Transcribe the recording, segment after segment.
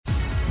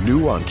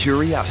New on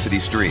Curiosity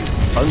Stream.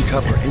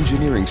 Uncover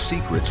engineering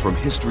secrets from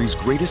history's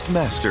greatest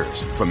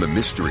masters. From the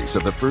mysteries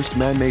of the first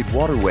man-made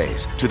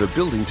waterways to the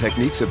building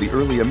techniques of the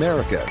early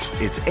Americas,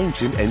 it's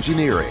ancient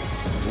engineering.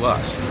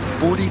 Plus,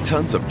 40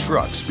 tons of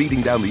trucks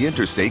speeding down the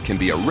interstate can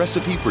be a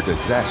recipe for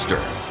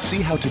disaster.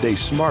 See how today's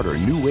smarter,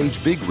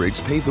 new-age big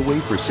rigs pave the way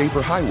for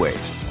safer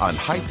highways on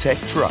high-tech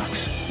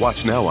trucks.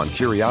 Watch now on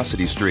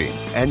Curiosity Stream.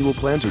 Annual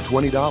plans are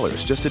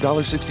 $20, just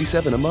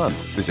 $1.67 a month.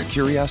 Visit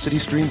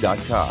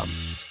curiositystream.com.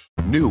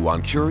 New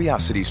on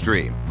Curiosity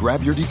Stream.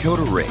 Grab your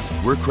decoder ring.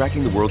 We're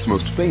cracking the world's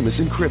most famous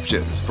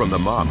encryptions. From the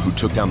mom who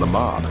took down the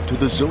mob to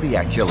the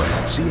Zodiac Killer.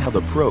 See how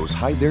the pros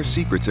hide their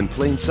secrets in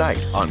plain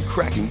sight on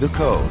Cracking the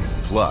Code.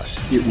 Plus,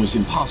 it was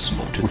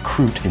impossible to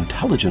recruit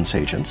intelligence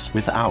agents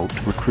without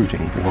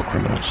recruiting war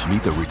criminals.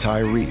 Meet the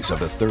retirees of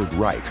the Third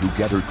Reich who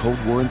gathered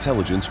Cold War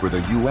intelligence for the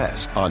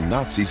U.S. on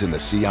Nazis and the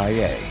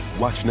CIA.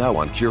 Watch now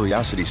on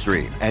Curiosity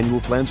Stream.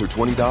 Annual plans are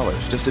 $20,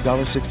 just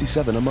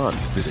 $1.67 a month.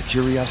 Visit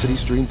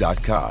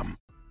curiositystream.com.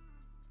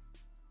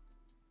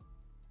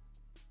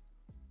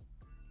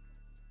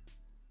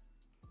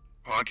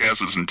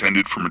 Podcast is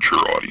intended for mature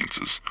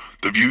audiences.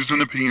 The views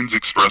and opinions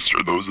expressed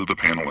are those of the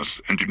panelists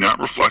and do not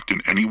reflect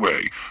in any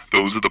way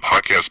those of the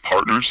podcast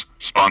partners,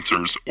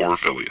 sponsors, or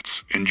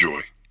affiliates.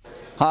 Enjoy.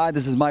 Hi,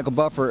 this is Michael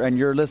Buffer, and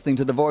you're listening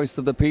to the Voice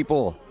of the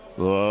People.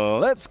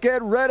 Let's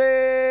get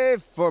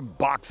ready for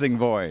Boxing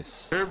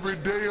Voice. Every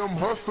day I'm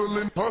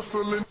hustling.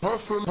 Every day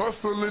I'm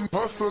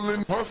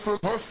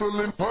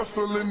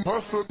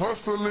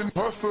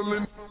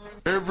hustling.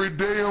 Every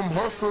day I'm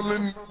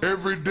hustling.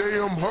 Every day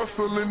I'm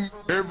hustling.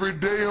 Every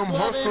day I'm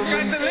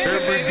hustling.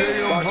 Every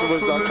day I'm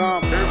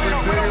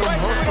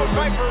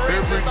hustling.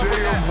 Every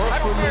day I'm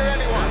hustling.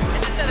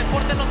 En este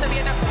deporte no se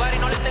viene a jugar y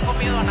no le tengo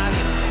miedo a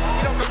nadie.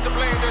 You don't come to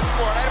play in this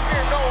sport. I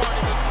fear no one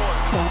in this sport.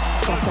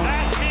 Does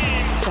that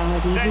mean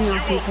that you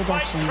will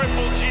fight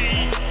Triple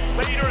G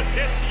later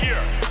this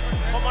year?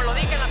 Como lo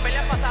dije en la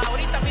pelea pasada,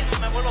 ahorita mismo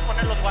me vuelvo a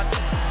poner los guantes.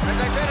 As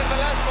I said in the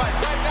last fight,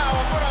 right now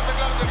I'll put on the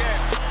gloves again.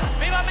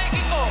 ¡Viva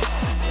México!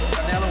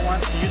 Canelo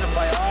wants to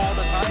unify all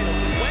the titles.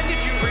 When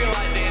did you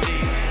realize,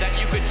 Andy, that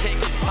you could take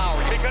his power?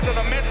 Because of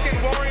the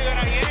Mexican warrior that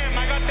I am.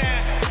 I got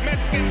that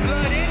Mexican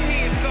blood in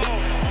me, so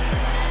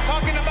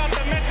talking about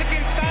the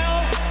Mexican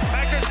style,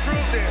 I just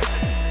proved it.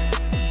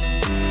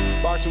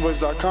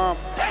 BoxingVoice.com.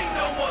 Ain't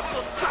no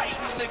other sight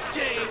in the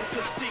game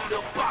to see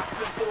the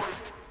Boxing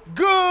Voice.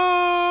 Good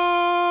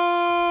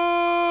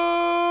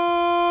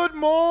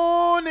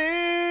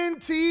morning,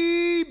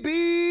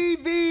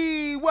 TBV.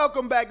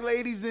 Welcome back,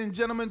 ladies and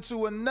gentlemen,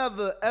 to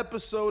another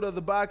episode of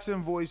the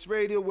Boxing Voice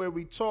Radio, where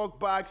we talk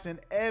boxing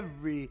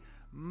every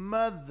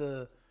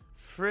mother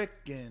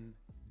frickin'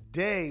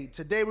 day.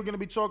 Today, we're going to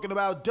be talking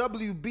about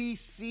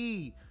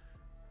WBC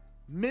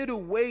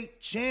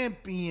middleweight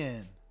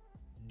champion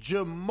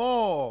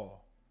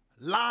Jamal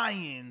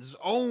Lyons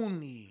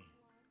Only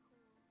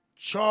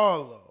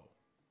Charlo.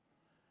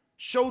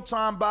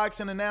 Showtime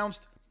Boxing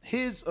announced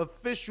his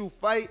official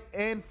fight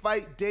and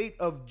fight date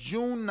of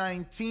June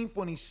 19th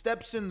when he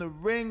steps in the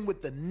ring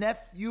with the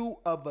nephew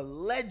of a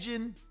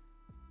legend,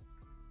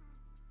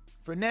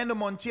 Fernando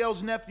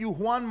Montiel's nephew,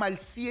 Juan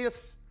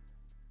Malcias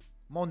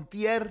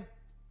Montier,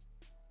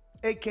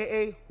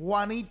 a.k.a.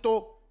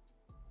 Juanito.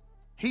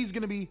 He's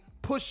going to be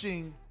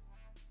pushing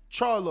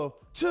Charlo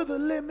to the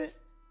limit.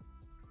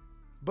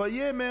 But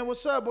yeah, man,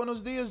 what's up?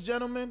 Buenos dias,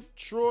 gentlemen.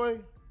 Troy,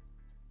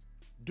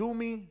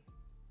 Doomy,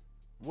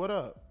 what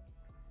up?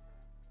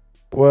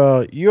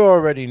 Well, you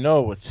already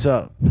know what's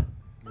up.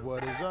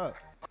 What is up?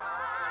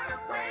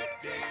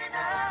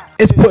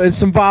 It's putting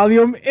some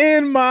volume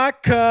in my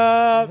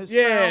cup. His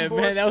Yeah,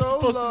 soundboard man, that was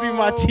supposed to be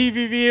my solo.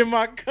 TVV in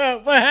my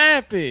cup. What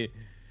happened?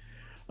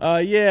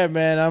 Yeah,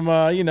 man, I'm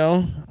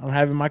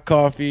having my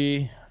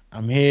coffee.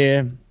 I'm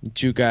here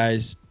with you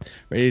guys,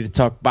 ready to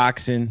talk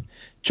boxing.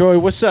 Troy,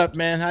 what's up,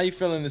 man? How you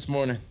feeling this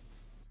morning?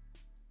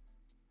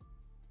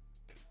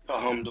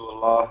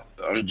 Alhamdulillah,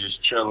 I'm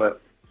just chilling.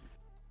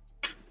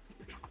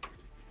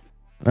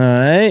 All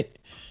right.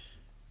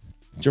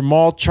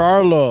 Jamal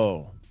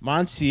Charlo,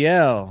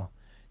 Montiel.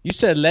 You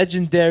said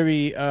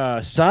legendary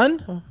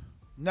son?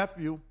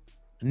 Nephew.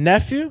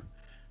 Nephew?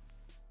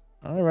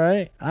 All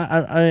right.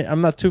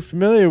 I'm not too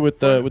familiar with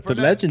the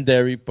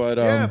legendary, but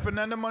yeah,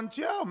 Fernando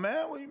Montiel,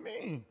 man. What do you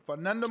mean?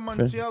 Fernando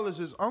Montiel is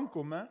his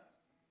uncle, man.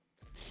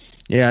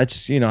 Yeah, I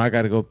just I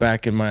got to go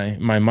back in my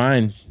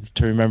mind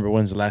to remember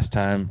when's the last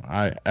time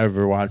I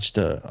ever watched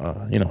a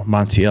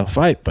Montiel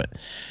fight, but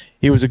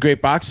he was a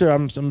great boxer,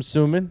 I'm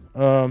assuming.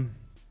 Yep.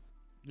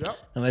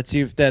 And let's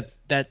see if that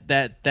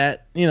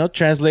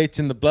translates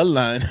in the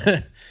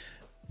bloodline.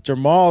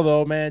 Jamal,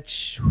 though, man,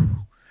 he's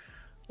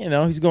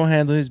going to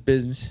handle his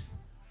business.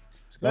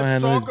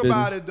 Let's talk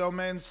about it, though,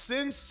 man.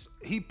 Since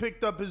he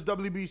picked up his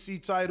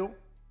WBC title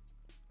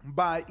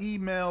by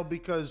email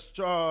because,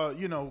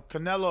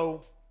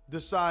 Canelo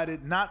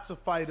decided not to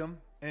fight him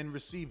and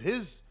receive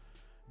his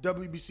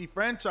WBC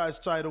franchise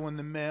title in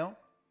the mail,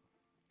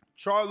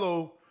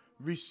 Charlo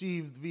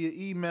received via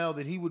email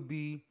that he would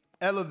be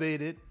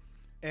elevated,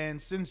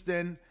 and since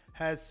then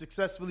has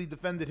successfully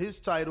defended his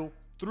title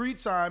 3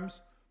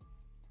 times,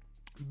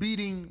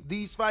 beating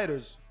these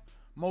fighters.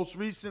 Most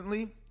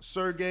recently,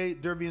 Sergey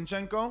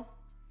Derevyanchenko,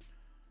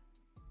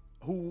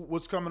 who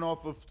was coming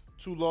off of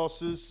 2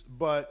 losses,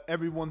 but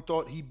everyone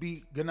thought he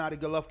beat Gennady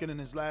Golovkin in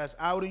his last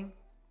outing.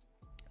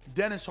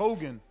 Dennis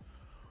Hogan,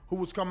 who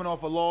was coming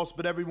off a loss,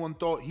 but everyone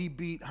thought he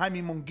beat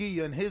Jaime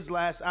Munguia in his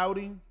last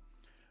outing.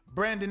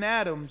 Brandon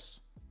Adams,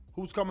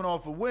 who's coming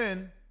off a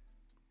win,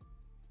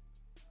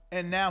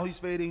 and now he's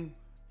facing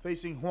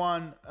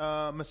Juan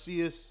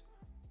Macias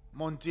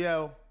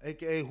Montiel,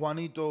 a.k.a.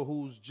 Juanito,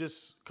 who's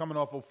just coming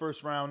off a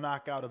first-round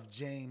knockout of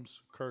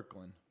James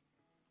Kirkland.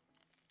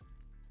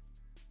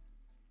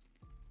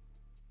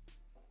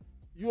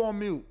 You on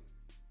mute.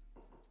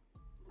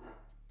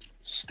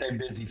 Stay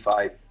busy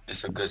fight.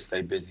 It's a good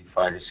stay busy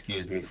fight.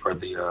 Excuse me for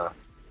the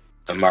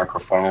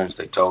microphones.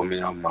 They told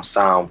me my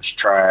sound was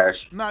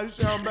trash. Nah, you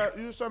sound bad.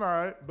 You sound all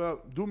right,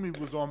 but Dumi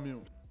was on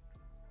mute.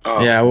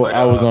 I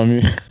was on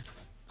mute.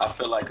 I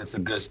feel like it's a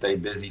good stay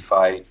busy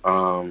fight.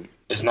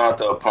 It's not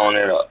the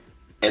opponent.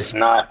 It's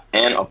not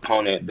an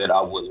opponent that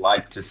I would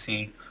like to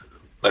see,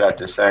 but at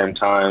the same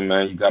time,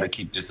 man, you got to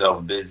keep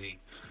yourself busy,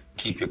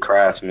 keep your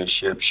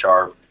craftsmanship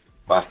sharp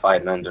by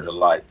fighting under the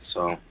lights.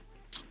 So,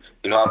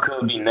 I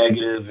could be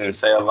negative and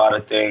say a lot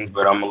of things,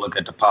 but I'm gonna look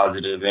at the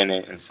positive in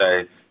it and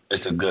say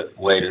it's a good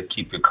way to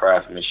keep your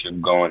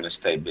craftsmanship going and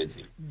stay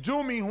busy.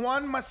 Dumi,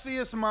 Juan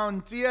Macias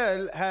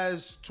Montiel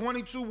has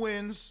 22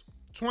 wins.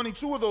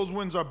 22 of those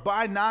wins are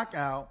by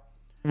knockout.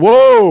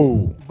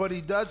 Whoa! But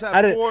he does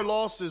have 4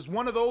 losses.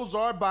 One of those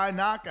are by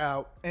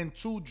knockout and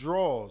 2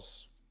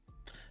 draws.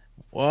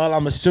 Well,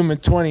 I'm assuming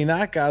 20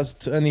 knockouts,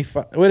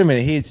 25. Wait a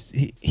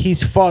minute.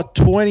 He's fought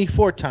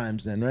 24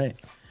 times then, right?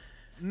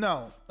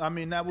 No. I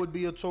mean, that would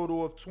be a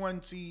total of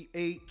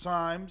 28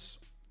 times.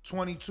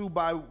 22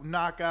 by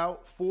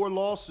knockout, 4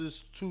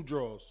 losses, 2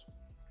 draws.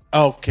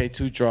 Okay,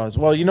 2 draws.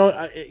 Well,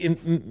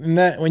 in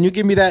that, when you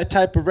give me that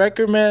type of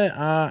record,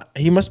 man,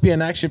 he must be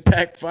an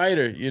action-packed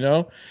fighter.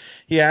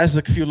 He has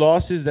a few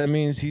losses. That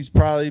means he's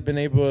probably been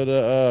able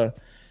to,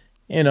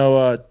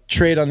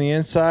 trade on the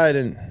inside,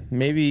 and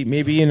maybe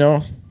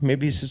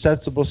he's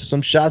susceptible to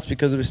some shots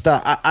because of his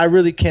style. I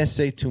really can't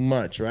say too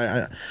much,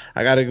 right?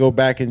 I got to go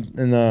back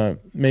and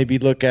maybe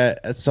look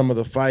at some of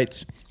the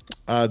fights.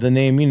 The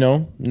name,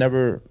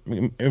 never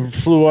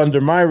flew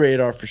under my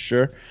radar for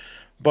sure,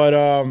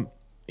 but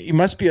he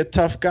must be a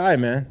tough guy,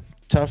 man.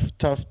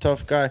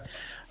 Tough guy.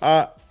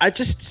 I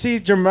just see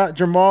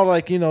Jamal,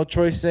 like,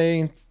 Troy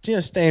saying,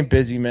 staying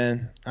busy,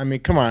 man. I mean,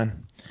 come on.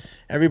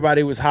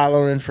 Everybody was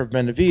hollering for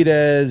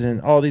Benavidez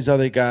and all these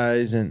other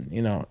guys, and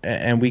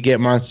and we get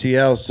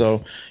Montiel.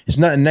 So it's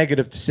nothing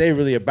negative to say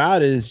really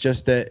about it. It's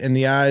just that in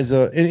the eyes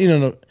of,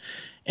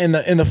 in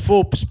the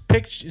full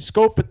picture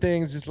scope of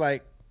things, it's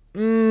like,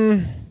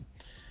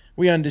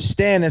 we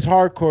understand as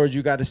hardcore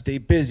you got to stay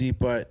busy,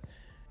 but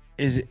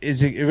is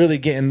it really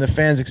getting the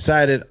fans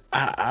excited?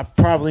 I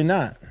probably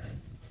not.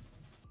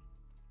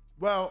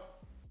 Well,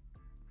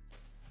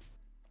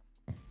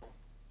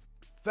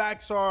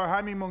 facts are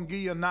Jaime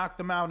Munguia knocked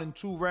him out in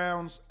 2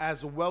 rounds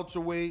as a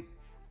welterweight,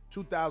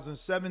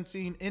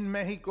 2017 in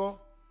Mexico.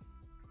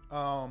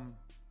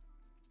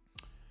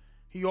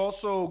 He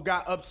also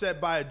got upset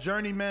by a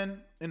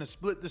journeyman in a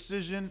split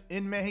decision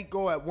in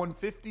Mexico at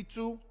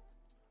 152.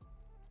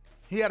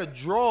 He had a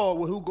draw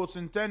with Hugo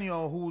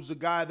Centeno, who's the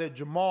guy that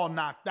Jamal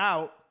knocked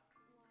out.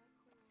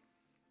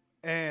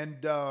 And,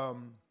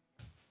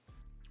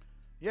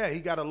 he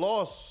got a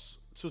loss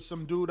to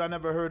some dude I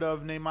never heard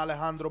of named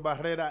Alejandro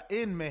Barrera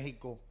in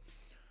Mexico.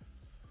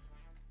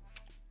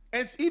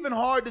 And it's even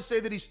hard to say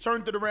that he's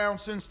turned it around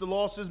since the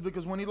losses,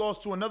 because when he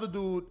lost to another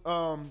dude,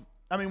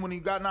 when he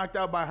got knocked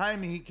out by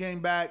Jaime, he came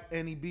back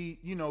and he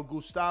beat,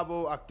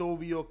 Gustavo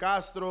Octavio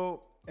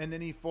Castro, and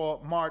then he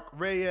fought Mark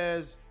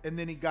Reyes, and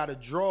then he got a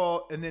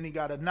draw, and then he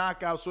got a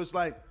knockout. So it's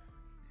like,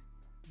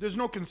 there's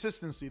no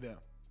consistency there.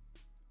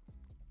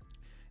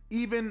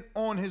 Even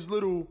on his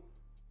little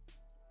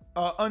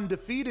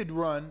undefeated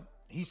run,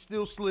 he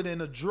still slid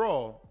in a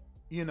draw,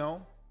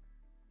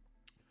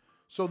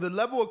 So the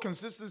level of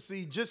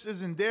consistency just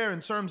isn't there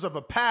in terms of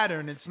a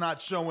pattern. It's not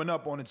showing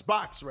up on its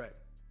box rec.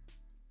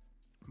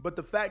 But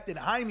the fact that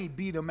Jaime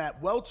beat him at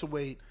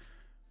welterweight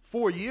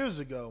 4 years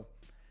ago,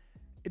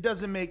 it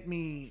doesn't make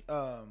me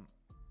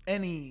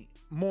any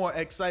more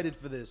excited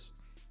for this.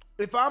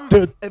 If I'm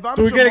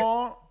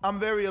Jamal, I'm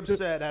very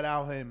upset at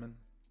Al Haymon.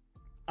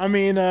 I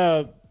mean,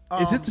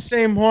 is it the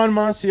same Juan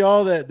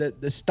Maciel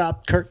that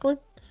stopped Kirkland?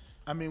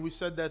 I mean, we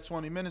said that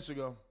 20 minutes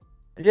ago.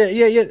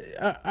 Yeah.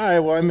 All right,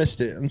 well, I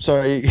missed it. I'm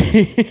sorry.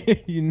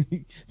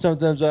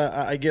 Sometimes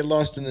I get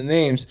lost in the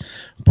names.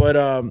 But,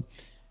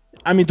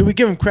 do we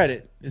give him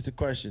credit is the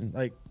question.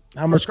 Like,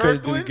 how much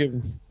credit do we give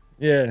him?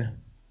 Yeah.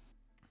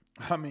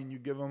 I mean, you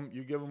give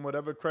him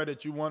whatever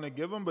credit you want to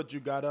give him, but you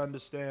got to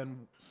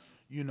understand,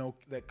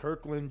 that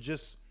Kirkland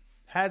just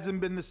hasn't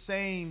been the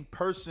same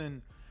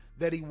person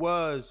that he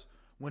was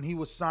when he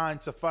was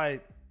signed to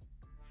fight,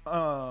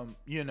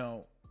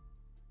 Canelo.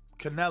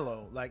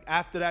 Like,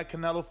 after that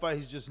Canelo fight,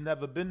 he's just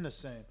never been the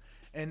same.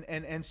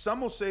 And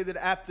some will say that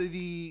after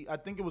I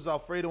think it was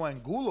Alfredo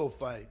Angulo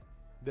fight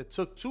that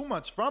took too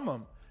much from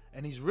him,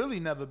 and he's really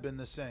never been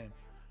the same.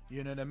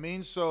 You know what I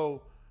mean?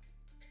 So,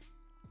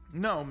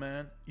 no,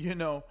 man. You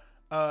know,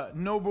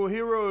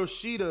 Nobuhiro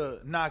Yoshida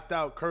knocked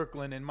out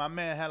Kirkland, and my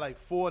man had like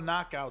 4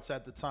 knockouts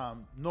at the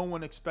time. No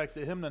one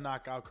expected him to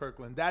knock out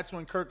Kirkland. That's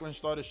when Kirkland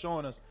started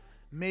showing us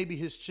maybe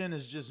his chin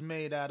is just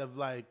made out of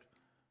like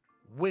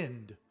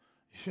wind.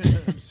 You know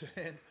what I'm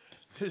saying?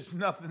 There's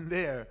nothing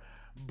there.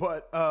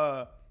 But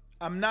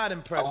I'm not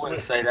impressed. I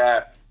wouldn't say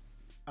that.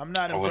 I'm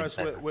not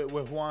impressed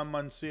with Juan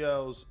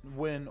Montiel's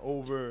win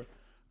over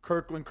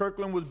Kirkland.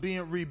 Kirkland was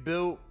being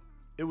rebuilt.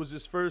 It was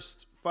his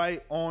first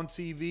fight on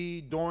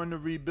TV during the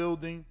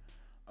rebuilding.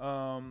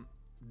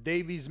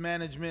 Davies'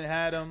 management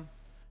had him.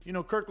 You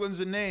know,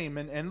 Kirkland's a name.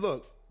 And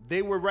look,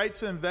 they were right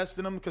to invest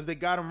in him because they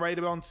got him right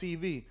on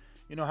TV.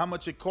 You know, how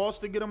much it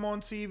cost to get him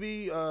on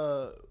TV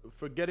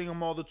for getting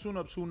him all the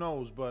tune-ups, who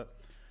knows? But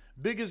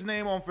biggest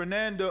name on not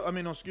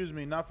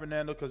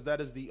Fernando, because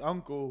that is the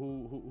uncle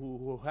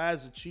who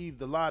has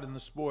achieved a lot in the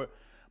sport.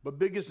 But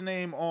biggest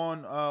name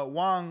on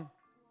Juan,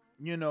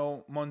 you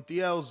know,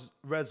 Montiel's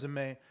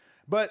resume.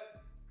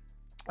 But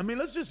I mean,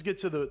 let's just get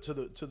to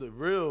the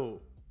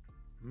real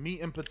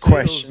meat and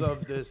potatoes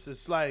of this.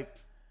 It's like,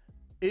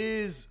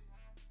 is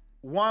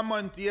Juan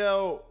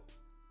Montiel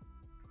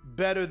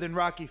better than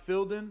Rocky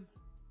Fielding?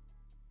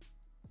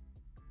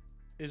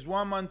 Is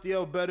Juan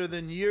Montiel better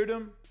than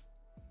Yeardom?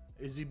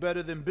 Is he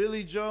better than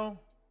Billy Joe?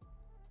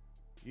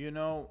 You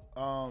know,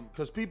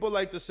 because people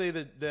like to say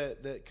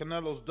that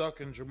Canelo's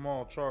ducking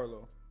Jamal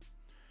Charlo.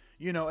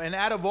 You know, and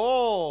out of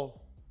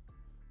all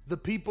the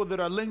people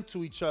that are linked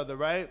to each other,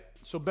 right?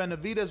 So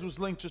Benavidez was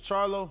linked to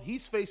Charlo.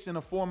 He's facing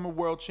a former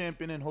world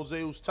champion in Jose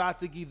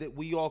Uzcategui that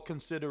we all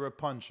consider a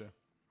puncher.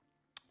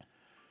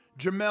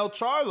 Jermell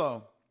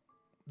Charlo.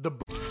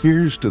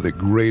 Here's to the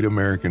great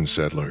American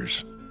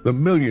settlers. The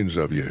millions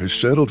of you who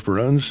settled for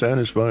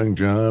unsatisfying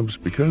jobs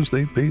because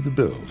they pay the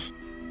bills.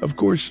 Of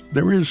course,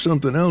 there is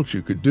something else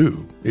you could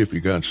do if you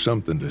got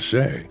something to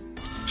say.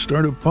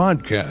 Start a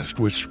podcast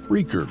with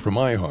Spreaker from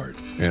iHeart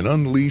and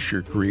unleash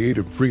your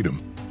creative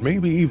freedom.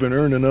 Maybe even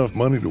earn enough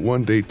money to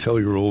one day tell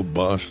your old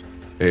boss,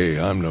 "Hey,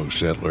 I'm no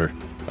settler.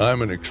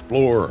 I'm an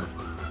explorer."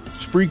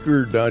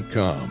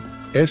 Spreaker.com.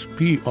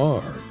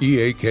 Spreaker.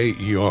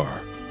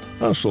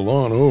 Hustle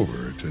on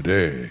over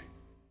today.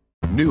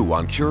 New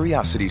on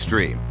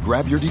CuriosityStream.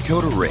 Grab your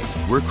decoder ring.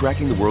 We're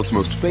cracking the world's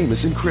most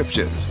famous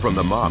encryptions. From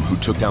the mom who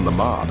took down the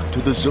mob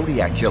to the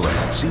Zodiac killer.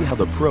 See how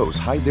the pros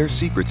hide their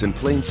secrets in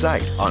plain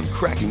sight on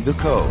Cracking the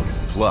Code.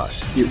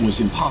 Plus, it was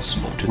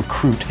impossible to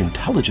recruit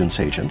intelligence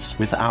agents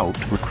without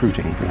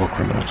recruiting war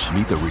criminals.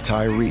 Meet the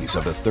retirees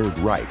of the Third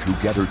Reich who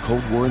gathered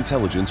Cold War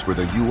intelligence for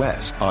the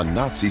U.S. on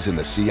Nazis and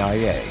the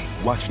CIA.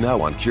 Watch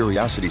now on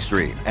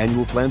CuriosityStream.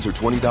 Annual plans are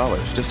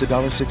 $20, just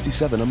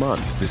 $1.67 a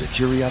month. Visit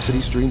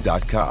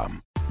CuriosityStream.com.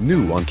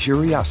 New on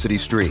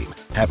CuriosityStream.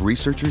 Have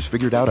researchers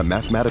figured out a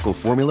mathematical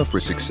formula for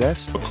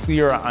success? A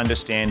clearer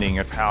understanding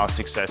of how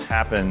success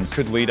happens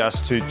could lead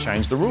us to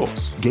change the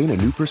rules. Gain a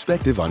new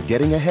perspective on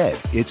getting ahead.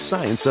 It's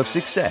Science of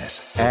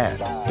Success. And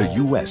the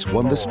U.S.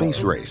 won the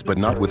space race, but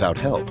not without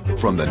help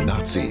from the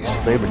Nazis.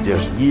 They were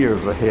just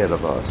years ahead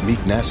of us. Meet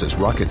NASA's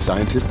rocket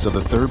scientists of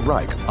the Third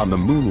Reich on the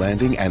moon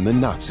landing and the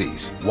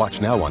Nazis.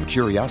 Watch now on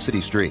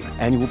CuriosityStream.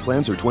 Annual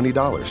plans are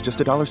 $20, just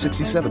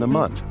 $1.67 a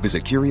month.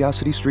 Visit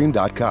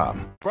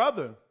CuriosityStream.com.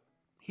 Brother,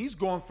 he's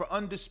going for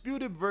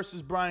undisputed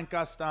versus Brian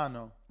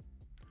Castano.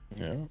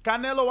 Yeah.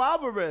 Canelo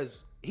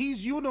Alvarez,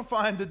 he's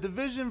unifying the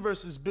division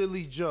versus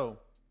Billy Joe.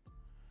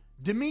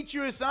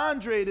 Demetrius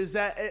Andrade is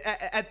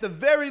at the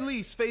very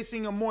least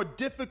facing a more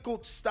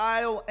difficult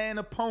style and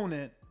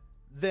opponent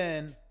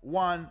than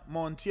Juan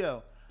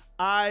Montiel.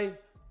 I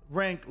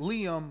rank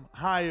Liam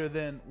higher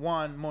than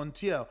Juan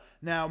Montiel.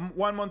 Now,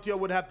 Juan Montiel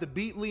would have to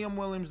beat Liam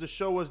Williams to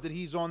show us that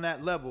he's on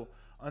that level.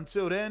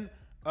 Until then,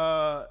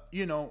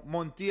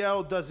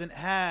 Montiel doesn't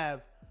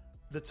have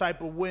the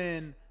type of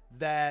win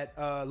that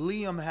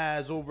Liam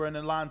has over an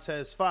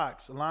Alantez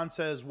Fox.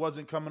 Alantez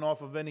wasn't coming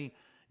off of any,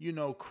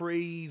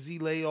 crazy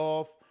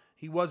layoff.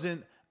 He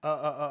wasn't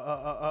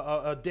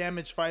a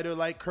damaged fighter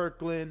like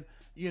Kirkland.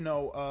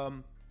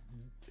 Juan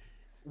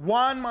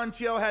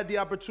Montiel had the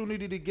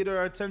opportunity to get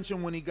our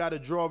attention when he got a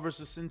draw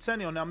versus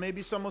Centennial. Now,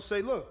 maybe some will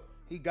say, look,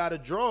 he got a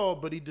draw,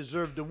 but he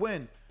deserved to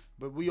win.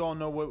 But we all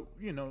know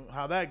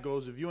how that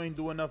goes. If you ain't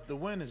doing enough to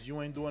win,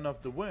 you ain't doing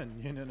enough to win.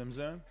 You know what I'm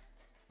saying?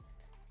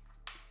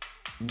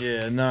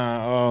 Yeah,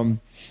 nah.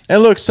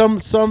 And look, some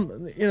will say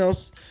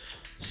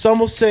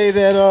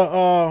that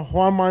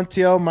Juan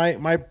Montiel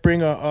might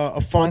bring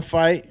a fun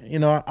fight.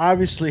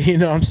 Obviously,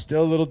 I'm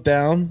still a little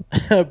down,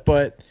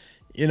 but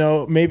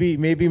maybe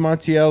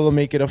Montiel will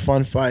make it a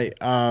fun fight.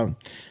 I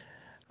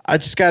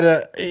just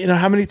gotta,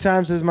 how many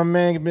times has my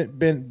man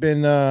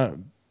been how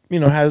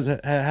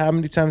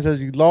many times has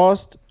he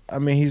lost? I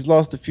mean, he's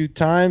lost a few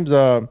times.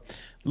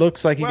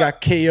 Looks like he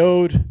got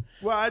KO'd.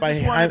 Well, I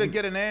just wanted to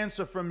get an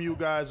answer from you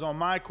guys on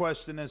my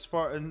question as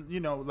far, and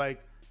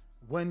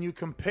when you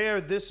compare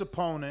this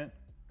opponent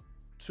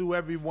to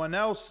everyone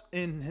else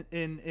in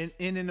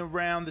and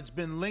around that's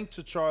been linked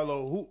to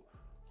Charlo,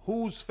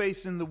 who's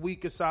facing the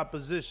weakest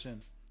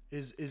opposition?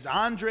 Is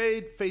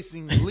Andre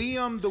facing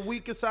Liam the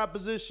weakest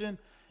opposition?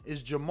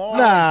 Is Jamal?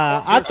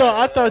 Nah, I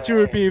thought you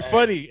were being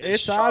funny.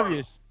 It's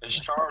obvious. It's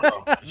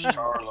Charlo. It's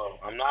Charlo.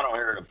 I'm not on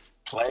here to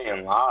play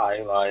and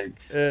lie. Like,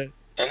 and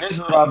this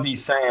is what I'll be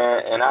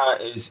saying. And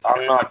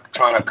I'm not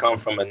trying to come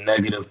from a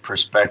negative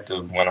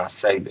perspective when I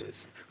say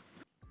this.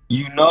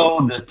 You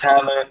know the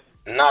talent,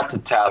 not the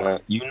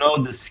talent. You know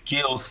the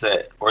skill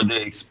set or the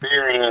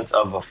experience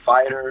of a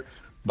fighter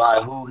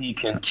by who he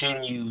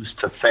continues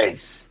to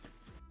face.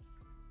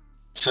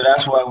 So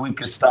that's why we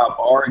could stop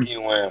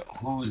arguing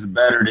who's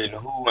better than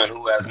who and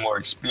who has more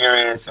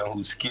experience and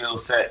whose skill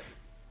set.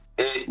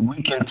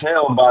 We can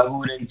tell by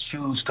who they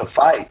choose to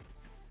fight.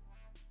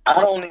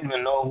 I don't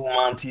even know who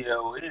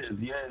Montiel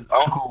is. Yeah, his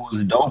uncle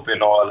was dope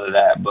and all of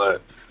that,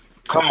 but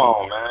come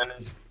on, man.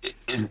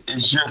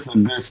 It's just a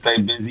good stay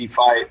busy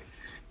fight,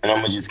 and I'm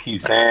going to just keep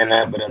saying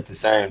that, but at the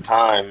same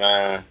time,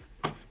 man,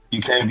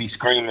 you can't be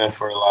screaming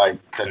for,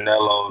 like,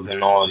 Canelos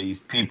and all these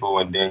people,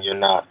 and then you're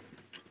not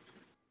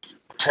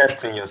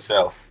testing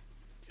yourself.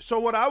 So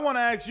what I want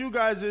to ask you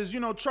guys is,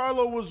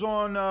 Charlo was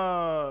on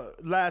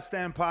Last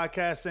Stand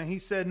podcast, and he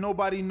said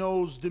nobody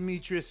knows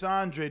Demetrius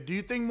Andre. Do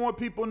you think more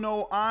people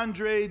know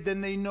Andre than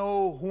they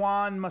know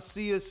Juan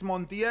Macias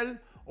Montiel?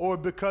 Or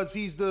because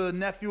he's the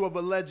nephew of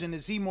a legend,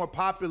 is he more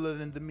popular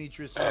than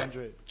Demetrius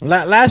Andre?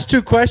 Last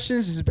two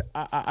questions,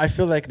 I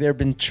feel like they've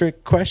been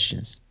trick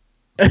questions.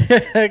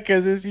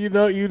 Because it's, you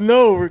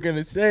know we're going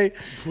to say.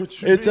 What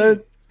you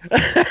mean?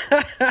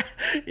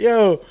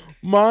 Yo,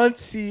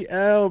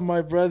 Montiel,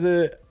 my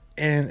brother,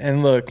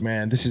 and look,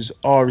 man, this is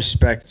all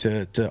respect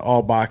to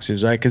all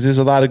boxers, right? Because there's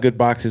a lot of good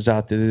boxers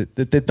out there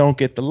that don't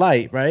get the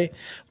light, right?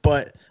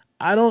 But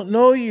I don't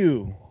know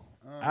you.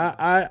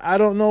 I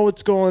don't know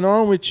what's going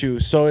on with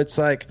you. So it's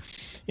like,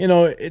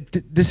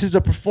 this is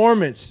a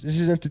performance. This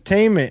is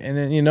entertainment, and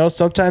then,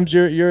 sometimes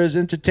you're as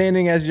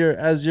entertaining as your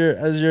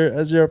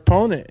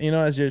opponent,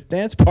 as your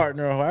dance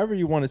partner, or however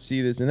you want to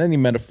see this in any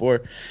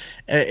metaphor.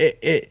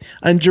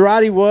 And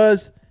Girardi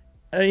was,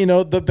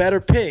 the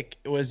better pick.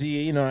 Was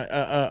he, a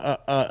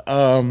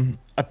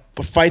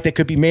fight that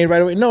could be made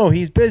right away? No,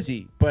 he's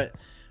busy. But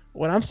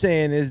what I'm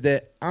saying is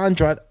that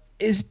Andrade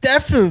is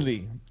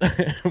definitely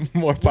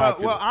more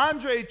popular. Well,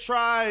 Andre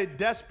tried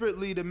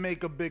desperately to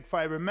make a big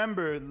fight.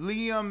 Remember,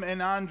 Liam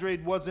and Andre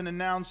wasn't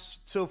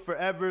announced till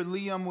forever.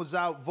 Liam was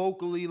out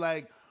vocally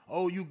like,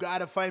 oh, you got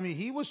to fight me.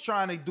 He was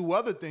trying to do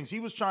other things.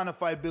 He was trying to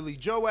fight Billy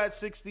Joe at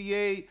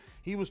 68.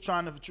 He was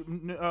trying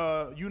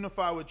to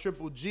unify with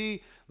Triple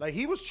G. Like,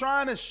 he was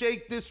trying to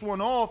shake this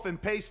one off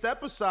and pay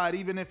step aside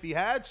even if he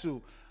had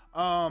to.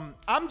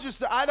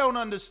 I don't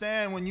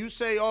understand when you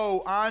say,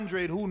 oh,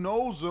 Andre, who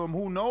knows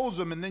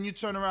him, and then you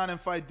turn around and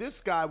fight this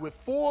guy with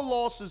 4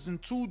 losses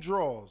and 2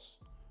 draws.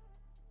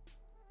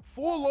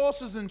 4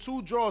 losses and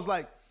 2 draws.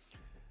 Like,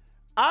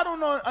 I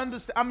don't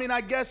understand. I mean,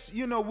 I guess,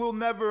 we'll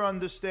never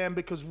understand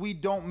because we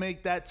don't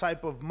make that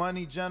type of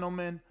money,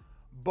 gentlemen.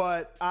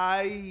 But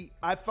I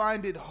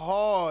find it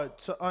hard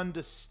to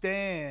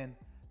understand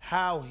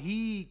how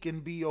he can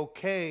be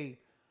okay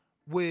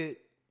with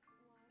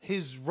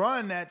his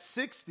run at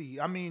 60.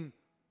 I mean,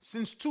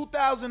 since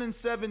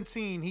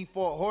 2017, he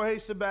fought Jorge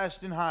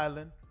Sebastian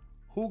Hyland,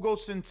 Hugo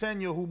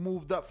Centeno, who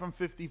moved up from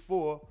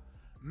 54,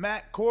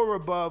 Matt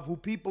Korobov, who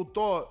people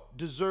thought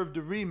deserved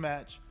a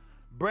rematch,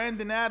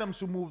 Brandon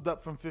Adams, who moved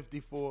up from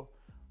 54,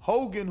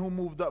 Hogan, who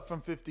moved up from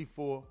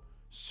 54,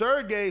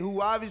 Sergey, who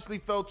obviously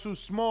felt too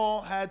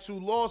small, had 2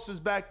 losses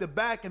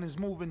back-to-back and is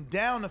moving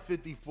down to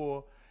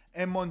 54,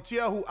 and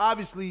Montiel, who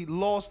obviously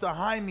lost to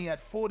Jaime at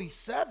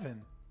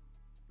 47.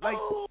 Like,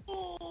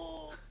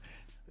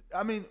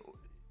 I mean,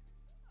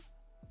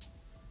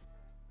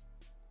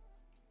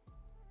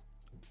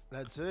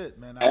 that's it,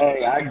 man.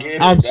 Hey, I get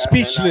it. I'm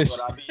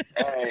speechless.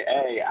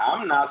 Hey,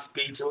 I'm not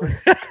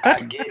speechless.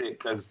 I get it,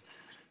 cause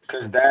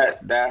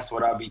that's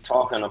what I be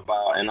talking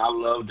about, and I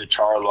love the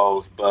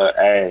Charlos, but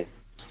hey,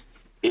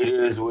 it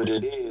is what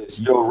it is.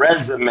 Your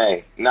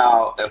resume.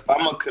 Now, if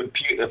I'm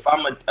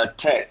a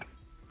tech,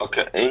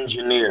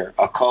 engineer,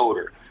 a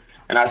coder,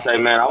 and I say,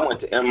 man, I went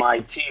to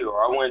MIT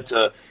or I went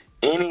to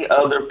any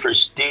other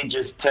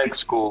prestigious tech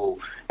school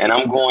and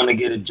I'm going to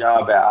get a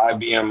job at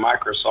IBM,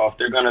 Microsoft,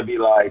 they're going to be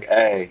like,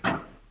 hey,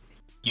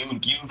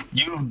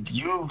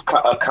 you've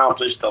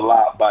accomplished a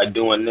lot by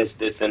doing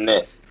this, and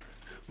this.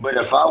 But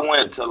if I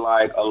went to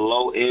like a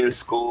low-end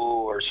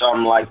school or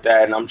something like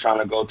that and I'm trying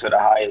to go to the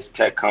highest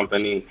tech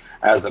company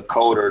as a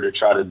coder to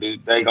try to do,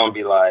 they're going to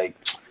be like,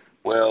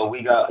 well,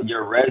 we got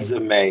your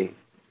resume,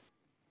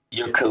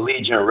 your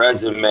collegiate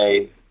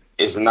resume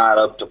is not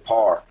up to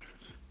par.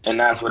 And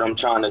that's what I'm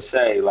trying to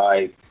say.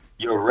 Like,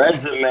 your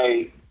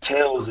resume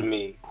tells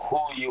me who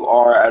you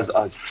are as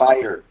a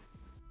fighter.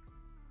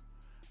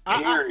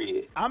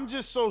 Period. I'm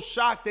just so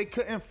shocked they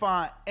couldn't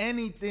find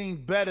anything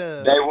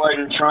better. They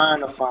wasn't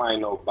trying to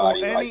find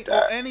nobody like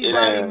that. Or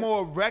anybody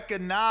more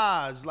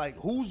recognized. Like,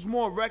 who's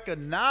more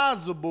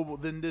recognizable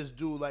than this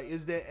dude? Like,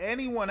 is there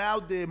anyone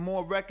out there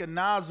more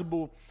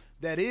recognizable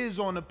that is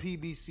on the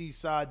PBC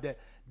side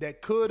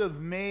that could have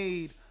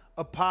made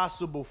a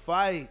possible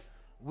fight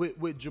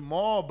with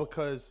Jamal?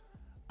 Because,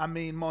 I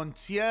mean,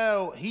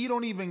 Montiel, he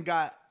don't even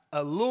got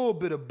a little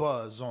bit of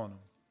buzz on him.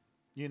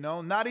 You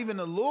know, not even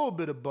a little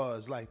bit of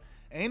buzz. Like,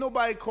 ain't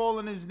nobody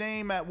calling his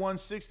name at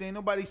 160. Ain't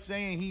nobody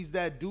saying he's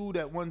that dude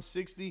at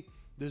 160.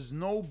 There's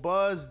no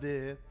buzz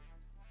there.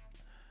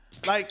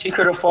 Like, he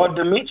could have fought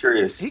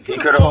Demetrius. He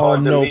could have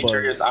fought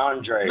Demetrius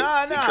Andre. He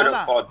could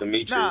have fought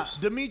Demetrius. Nah,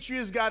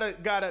 Demetrius got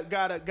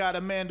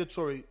a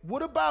mandatory.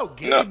 What about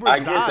Gabe Rosado? I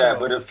get that,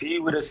 but if he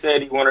would have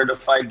said he wanted to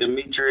fight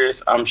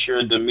Demetrius, I'm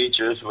sure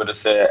Demetrius would have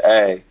said,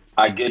 "Hey,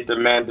 I get the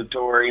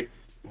mandatory,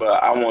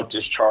 but I want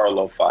this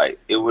Charlo fight."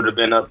 It would have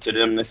been up to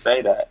them to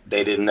say that.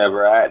 They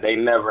never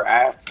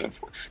asked him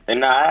for it. They're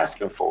not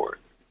asking for it.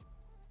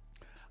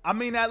 I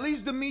mean, at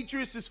least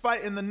Demetrius is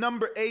fighting the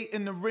number 8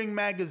 in the Ring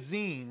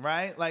magazine,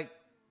 right? Like,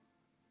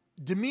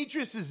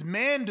 Demetrius is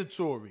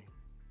mandatory,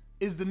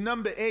 is the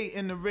number 8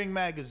 in the Ring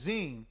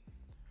magazine.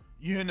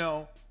 You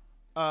know,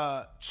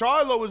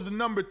 Charlo is the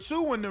number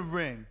 2 in the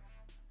Ring.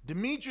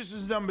 Demetrius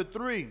is number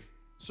 3.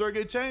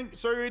 Sergey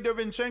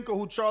Derevyanchenko,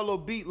 who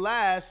Charlo beat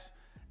last,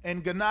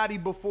 and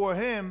Gennady before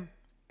him,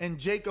 and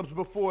Jacobs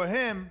before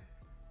him,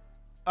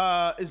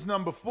 is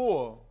number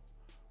 4.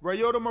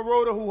 Ryota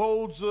Marotta, who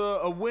holds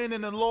a win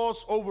and a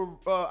loss over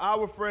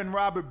our friend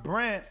Robert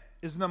Brandt,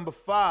 is number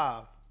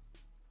 5.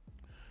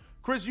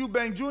 Chris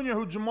Eubank Jr.,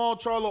 who Jamal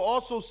Charlo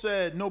also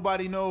said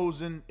nobody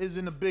knows and is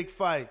in a big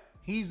fight,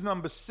 he's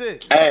number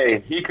 6.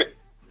 Hey, he could,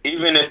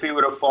 even if he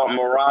would have fought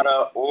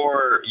Marotta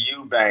or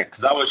Eubank,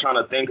 because I was trying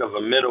to think of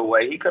a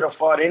middleweight, he could have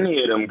fought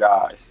any of them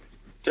guys.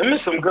 Them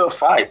is some good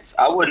fights.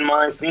 I wouldn't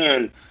mind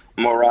seeing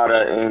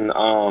Marotta and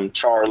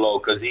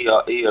Charlo, because he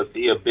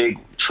a big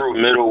true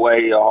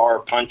middleweight, a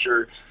hard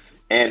puncher,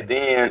 and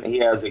then he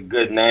has a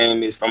good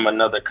name. He's from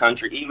another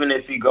country. Even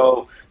if he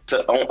go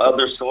to on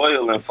other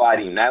soil and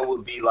fighting, that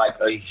would be like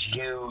a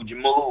huge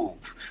move.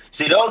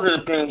 See, those are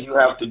the things you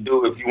have to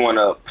do if you want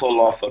to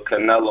pull off a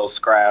Canelo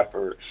scrap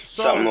or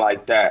something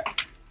like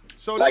that.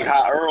 So like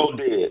how Earl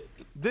did.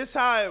 This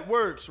how it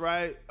works,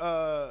 right?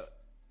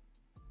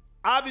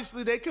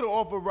 Obviously, they could have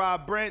offered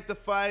Rob Brandt the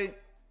fight.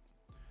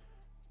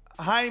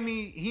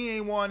 Jaime, he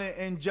ain't want it,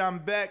 and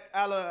Jambek,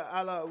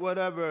 ala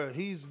whatever,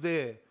 he's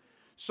there.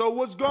 So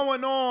what's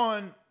going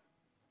on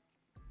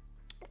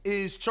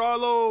is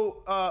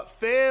Charlo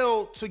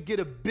failed to get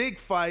a big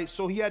fight,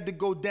 so he had to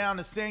go down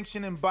the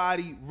sanctioning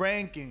body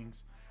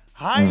rankings.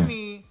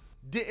 Jaime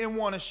didn't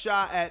want a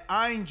shot at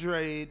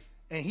Andrade,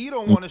 and he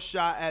don't want a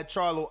shot at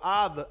Charlo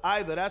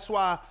either. That's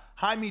why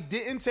Jaime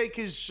didn't take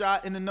his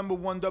shot in the number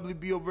 1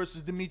 WBO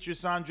versus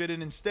Demetrius Andrade,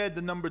 and instead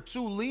the number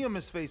 2 Liam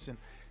is facing.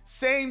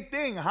 Same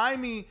thing.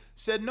 Jaime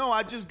said, no,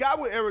 I just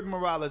got with Eric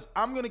Morales.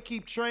 I'm going to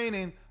keep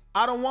training.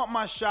 I don't want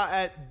my shot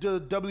at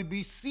the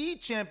WBC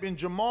champion,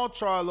 Jamal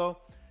Charlo.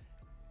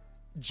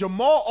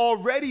 Jamal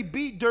already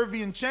beat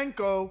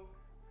Derevyanchenko.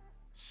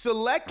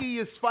 Selecki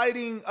is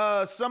fighting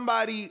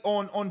somebody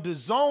on the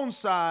zone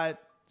side.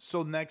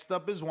 So next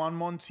up is Juan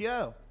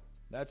Montiel.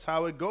 That's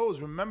how it goes.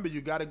 Remember,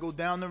 you got to go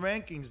down the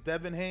rankings.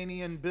 Devin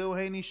Haney and Bill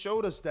Haney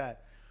showed us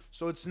that.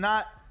 So it's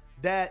not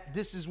that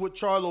this is what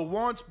Charlo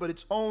wants, but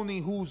it's only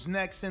who's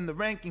next in the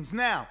rankings.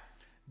 Now,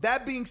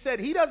 that being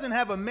said, he doesn't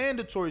have a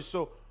mandatory,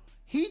 so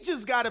he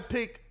just got to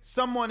pick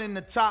someone in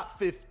the top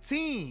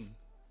 15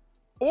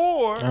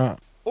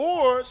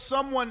 or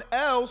someone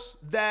else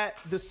that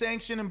the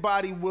sanctioning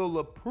body will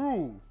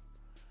approve.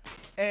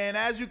 And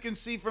as you can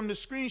see from the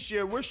screen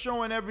share, we're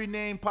showing every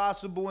name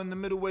possible in the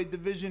middleweight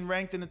division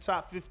ranked in the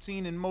top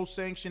 15 in most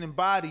sanctioning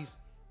bodies.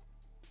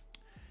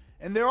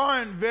 And there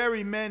aren't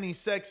very many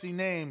sexy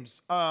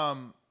names.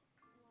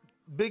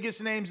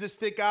 Biggest names that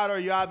stick out are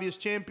your obvious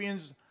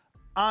champions: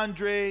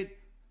 Andrade,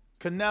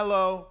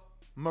 Canelo,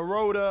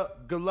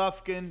 Marotta,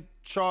 Golovkin,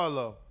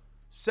 Charlo.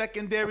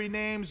 Secondary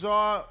names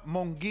are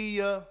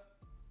Munguia,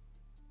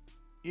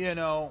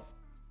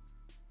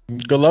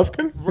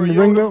 Golovkin?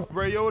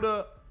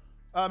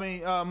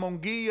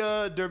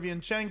 Munguia,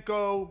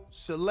 Derevyanchenko,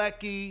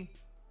 Selecki,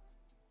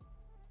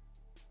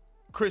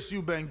 Chris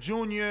Eubank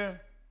Jr.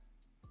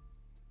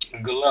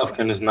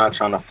 Golovkin is not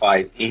trying to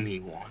fight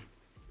anyone.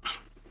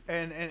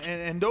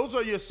 And those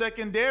are your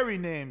secondary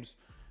names.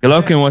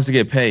 Golovkin wants to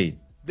get paid.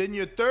 Then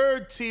your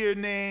third tier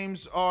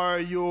names are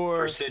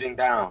your for sitting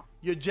down.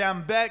 Your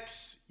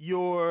Jambeks,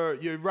 your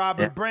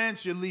Robert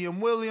Brandts, your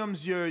Liam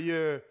Williams,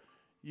 your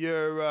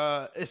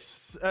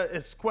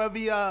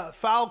Esquivia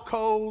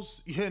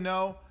Falcos,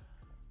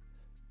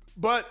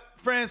 But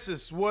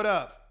Francis, what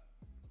up?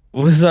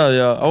 What's up,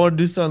 y'all? I want to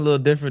do something a little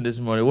different this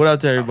morning. What up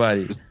to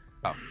everybody?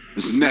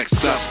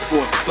 Next up,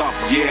 sports up,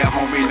 yeah,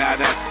 homie, now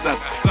that's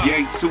us. You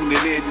ain't tuning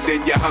in,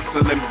 then you're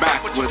hustling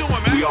backwards.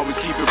 We always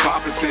keep it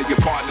poppin', tell your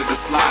partner to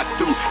slide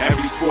through.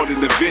 Every sporting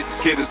event,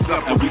 hit us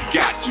up and we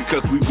got you,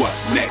 cause we what?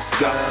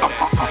 Next up,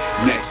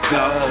 next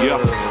up,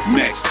 yeah,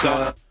 next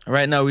up.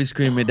 Right now, we're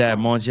screaming that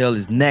Montiel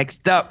is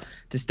next up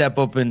to step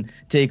up and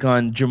take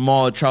on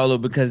Jamal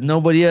Charlo because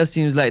nobody else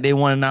seems like they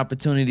want an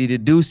opportunity to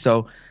do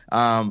so.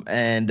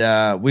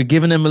 We're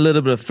giving him a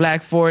little bit of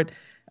flack for it.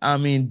 I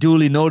mean,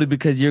 duly noted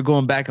because you're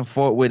going back and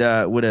forth with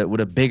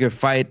a bigger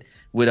fight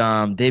with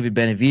David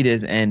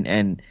Benavidez,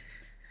 and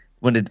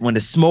when the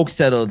smoke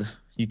settled,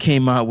 you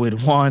came out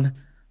with Juan.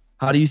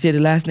 How do you say the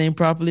last name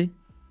properly?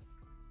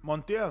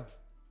 Montiel.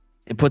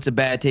 It puts a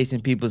bad taste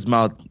in people's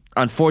mouth.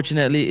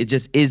 Unfortunately, it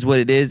just is what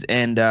it is,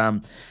 and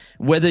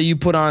whether you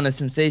put on a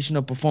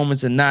sensational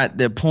performance or not,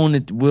 the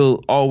opponent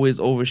will always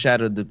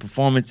overshadow the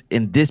performance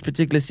in this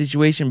particular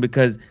situation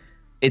because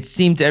it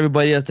seemed to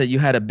everybody else that you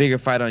had a bigger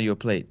fight on your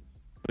plate.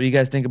 What do you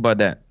guys think about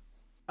that?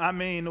 I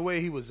mean, the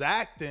way he was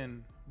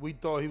acting, we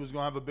thought he was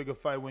gonna have a bigger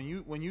fight. When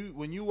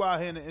you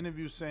out here in the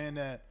interview saying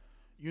that,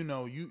 you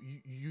know,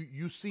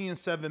 you seeing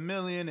 7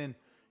 million and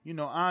you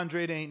know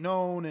Andre ain't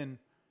known and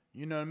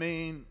you know what I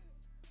mean,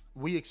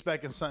 we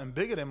expecting something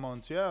bigger than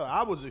Montiel.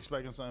 I was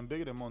expecting something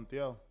bigger than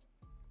Montiel.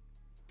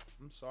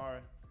 I'm sorry.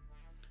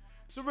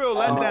 It's a real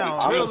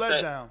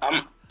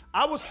letdown.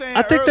 I was saying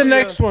I think earlier, the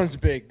next one's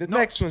big.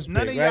 Next one's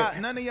none big, of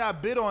right? None of y'all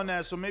bid on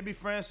that, so maybe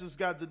Francis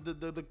got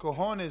the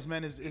cojones,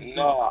 man. Is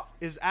I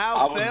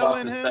Al was failing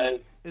about to him?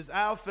 say- Is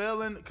Al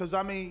failing? Because,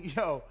 I mean,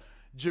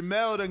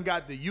 Jamel done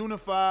got the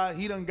unify.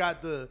 He done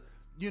got the,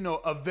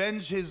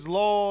 avenge his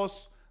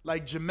loss.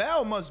 Like,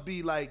 Jamel must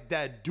be, like,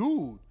 that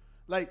dude.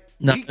 Like,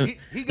 No, he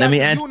let got me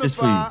the answer this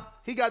for you. unify.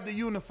 He got the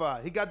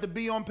unify. He got the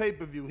be on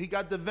pay-per-view. He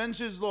got the avenge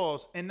his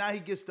loss. And now he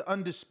gets the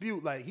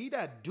undispute. Like, he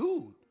that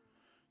dude.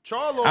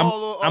 Charlo,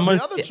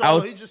 the other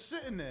Charlo, he's just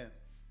sitting there.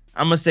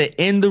 I'm gonna say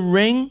in the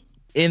ring,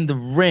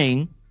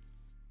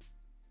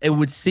 it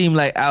would seem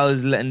like Al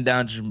is letting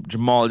down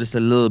Jamal just a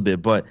little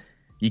bit, but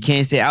you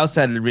can't say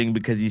outside of the ring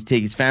because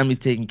his family's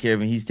taken care of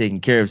and he's taken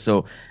care of.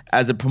 So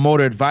as a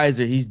promoter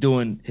advisor, he's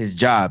doing his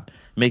job,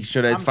 making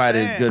sure that his fighter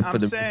is good for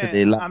the rest of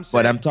their life.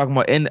 But I'm talking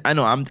about,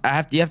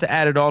 you have to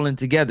add it all in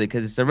together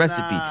because it's a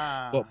recipe.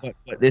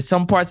 But there's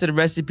some parts of the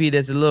recipe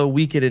that's a little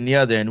weaker than the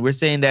other, and we're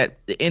saying that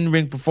the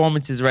in-ring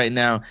performances right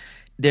now,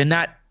 they're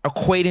not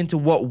equating to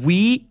what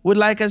we would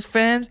like as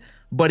fans,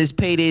 but his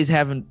paydays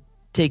haven't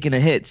taken a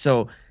hit.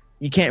 So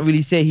you can't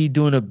really say he's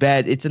doing a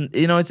bad. It's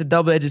a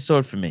double-edged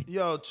sword for me.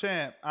 Yo,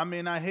 champ. I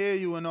mean, I hear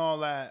you and all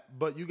that,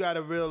 but you got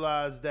to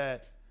realize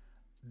that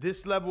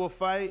this level of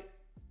fight,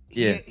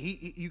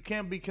 you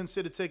can't be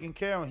considered taking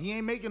care of him. He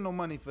ain't making no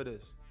money for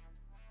this.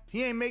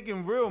 He ain't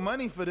making real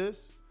money for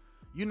this.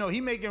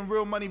 He making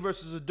real money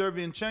versus a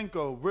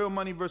Derevyanchenko, real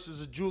money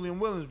versus a Julian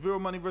Williams, real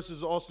money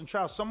versus Austin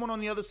Trout. Someone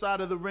on the other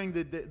side of the ring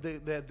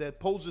that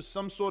poses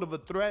some sort of a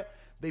threat,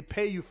 they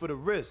pay you for the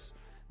risk.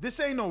 This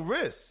ain't no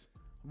risk.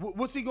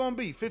 What's he gonna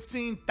be?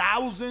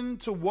 15,000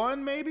 to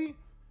 1 maybe?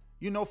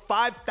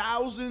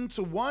 5,000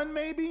 to 1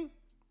 maybe?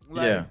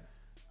 Yeah.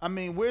 I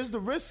mean, where's the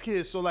risk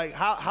here? So like,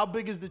 how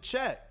big is the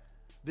check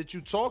that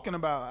you talking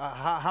about?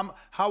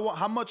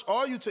 How much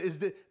are you to? Is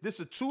this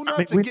a tune-up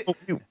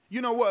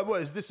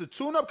what is this a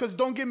tune-up? Because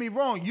don't get me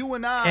wrong, you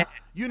and I,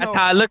 that's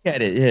how I look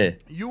at it. Yeah.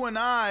 You and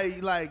I,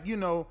 like,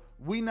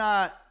 we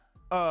not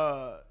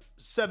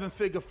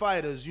 7-figure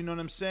fighters. You know what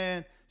I'm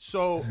saying?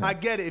 So I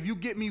get it. If you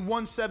get me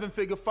one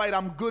 7-figure fight,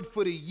 I'm good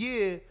for the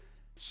year,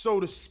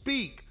 so to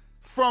speak.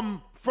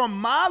 From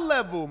my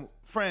level,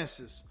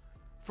 Francis.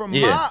 From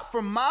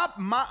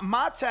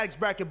my tax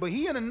bracket, but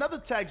he in another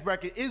tax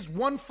bracket. Is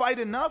one fight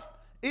enough?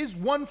 Is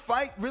one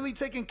fight really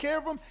taking care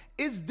of him?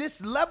 Is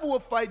this level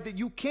of fight that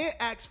you can't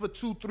ask for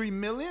 2-3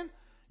 million?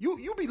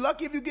 You be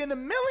lucky if you getting $1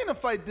 million to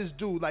fight this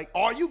dude. Like,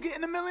 are you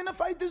getting $1 million to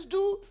fight this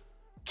dude?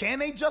 Can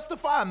they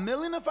justify $1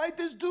 million to fight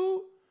this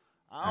dude?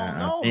 I don't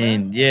know,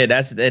 man. Yeah,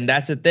 that's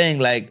the thing.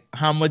 Like,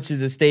 how much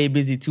is a stay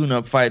busy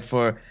tune-up fight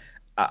for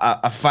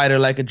a fighter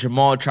like a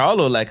Jamal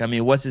Charlo? Like, I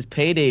mean, what's his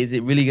payday? Is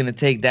it really going to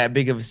take that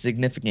big of a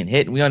significant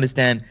hit? And we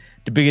understand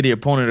the bigger the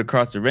opponent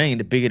across the ring,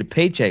 the bigger the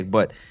paycheck.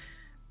 But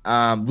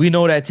we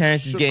know that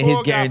Terrence is getting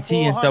his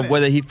guarantee and stuff,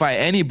 whether he fight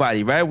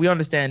anybody, right? We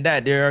understand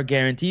that. There are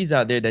guarantees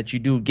out there that you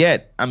do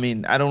get. I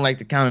mean, I don't like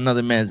to count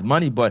another man's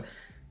money, but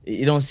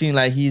it don't seem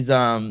like he's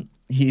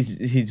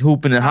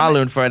hooping and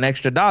hollering for an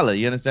extra dollar.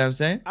 You understand what I'm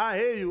saying? I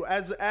hear you.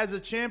 As a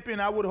champion,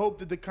 I would hope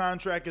that the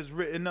contract is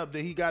written up,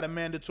 that he got a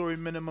mandatory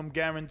minimum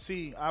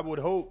guarantee. I would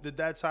hope that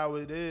that's how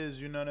it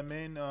is. You know what I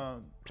mean?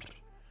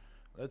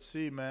 Let's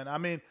see, man. I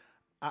mean,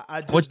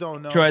 I just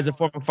don't know. Troy, as a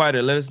former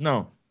fighter, let us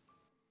know.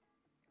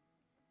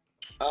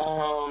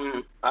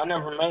 I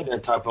never made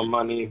that type of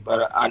money,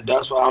 but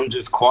that's why I'm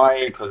just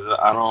quiet, because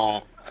I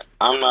don't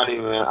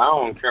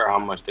care how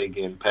much they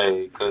getting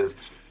paid, because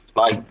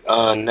like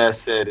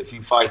Ness said, if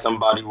you fight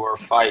somebody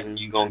worth fighting,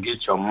 you're going to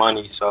get your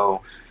money.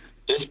 So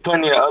there's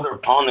plenty of other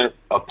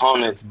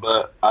opponents,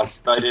 but I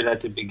stated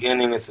at the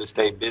beginning, it's a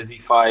stay busy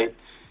fight.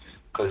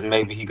 because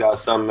maybe he got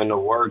something in the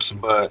works.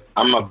 But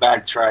I'm going to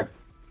backtrack.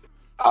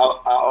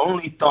 I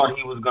only thought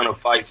he was going to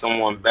fight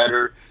someone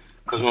better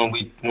because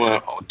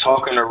when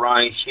talking to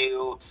Ronnie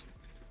Shields,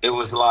 it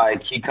was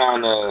like he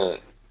kind of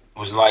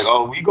was like,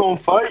 oh, we going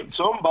to fight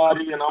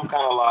somebody. And I'm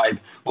kind of like,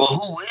 well,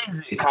 who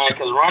is it? Kind of,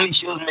 because Ronnie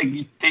Shields make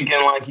me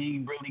thinking like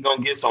he really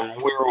going to get some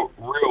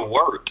real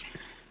work.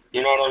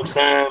 You know what I'm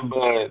saying?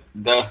 But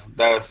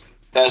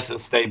that's a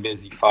stay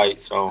busy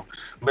fight. So,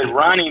 but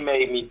Ronnie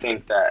made me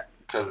think that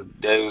because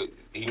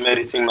he made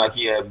it seem like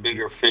he had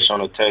bigger fish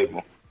on the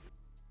table.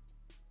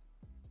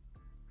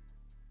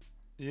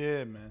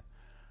 Yeah, man.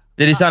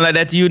 Did it sound like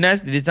that to you,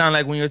 Ness? Did it sound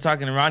like when you were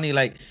talking to Ronnie,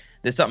 like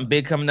there's something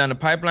big coming down the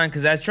pipeline?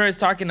 Because as Troy's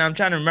talking, I'm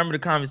trying to remember the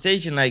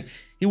conversation. Like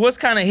he was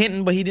kind of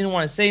hinting, but he didn't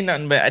want to say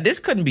nothing. But this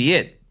couldn't be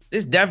it.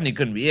 This definitely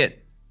couldn't be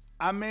it.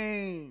 I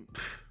mean,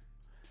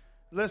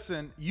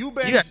 listen,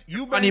 Eubanks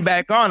Ronnie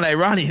back on, like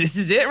Ronnie. This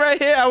is it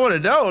right here. I want to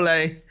know,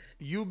 like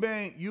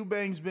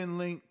Eubanks been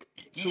linked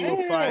to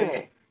a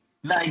fight.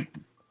 Like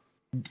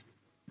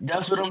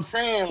that's what I'm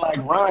saying. Like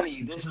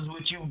Ronnie, this is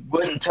what you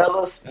wouldn't tell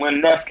us when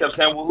Ness kept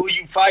saying, "Well, who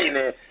you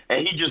fighting?"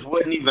 And he just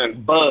wouldn't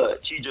even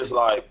budge. He just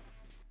like.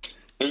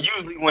 And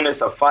usually when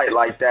it's a fight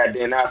like that,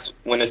 then that's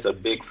when it's a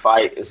big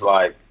fight. It's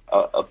like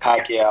a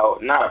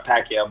Pacquiao, not a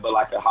Pacquiao, but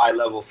like a high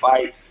level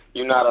fight.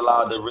 You're not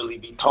allowed to really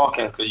be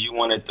talking because you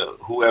want it to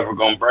whoever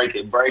gonna break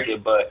it.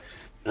 But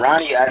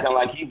Ronnie acting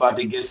like he about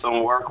to get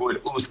some work with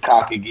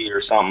Uzcategui or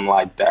something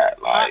like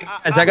that. Like,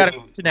 I got a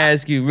question to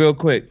ask you real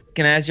quick.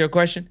 Can I ask you a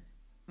question?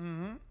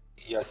 Mm-hmm.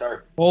 Yes,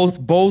 sir.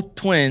 Both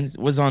twins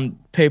was on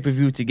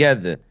pay-per-view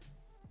together.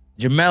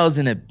 Jamel's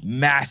in a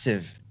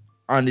massive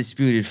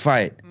undisputed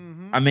fight.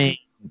 Mm-hmm. I mean,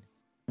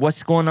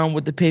 what's going on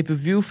with the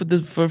pay-per-view for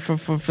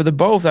the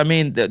both? I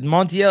mean,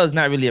 Montiel is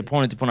not really an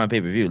opponent to put on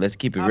pay-per-view. Let's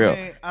keep it real.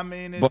 I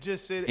mean,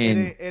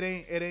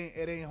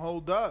 it ain't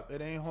hold up.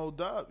 It ain't hold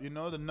up. You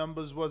know, the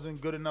numbers wasn't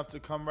good enough to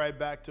come right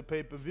back to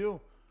pay-per-view.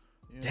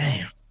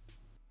 Damn.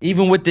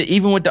 Even with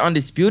the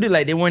undisputed,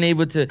 like they weren't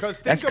able to.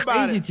 Because think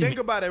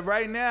about it.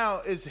 Right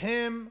now, it's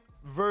him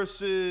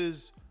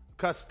versus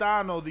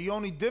Castano. The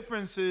only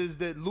difference is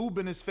that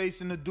Lubin is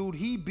facing the dude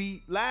he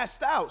beat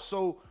last out.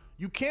 So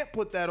you can't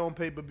put that on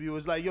pay-per-view.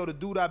 It's like, yo, the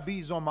dude I beat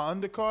is on my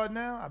undercard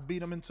now. I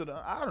beat him into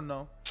the. I don't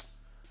know,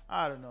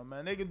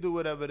 man. They can do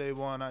whatever they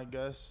want, I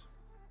guess.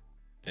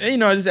 You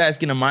know, just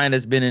asking a mind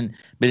that's been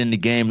in the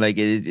game. Like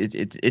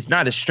it's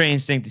not a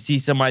strange thing to see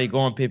somebody go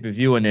on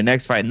pay-per-view and their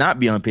next fight not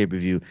be on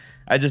pay-per-view.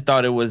 I just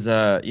thought it was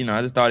I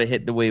just thought it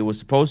hit the way it was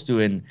supposed to,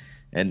 and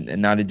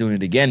now they're doing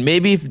it again.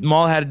 Maybe if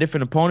Maul had a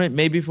different opponent,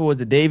 maybe if it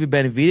was a David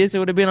Benavidez, it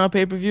would have been on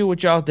pay-per-view.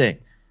 What y'all think?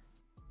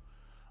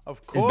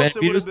 Of course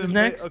it would have been.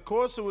 Of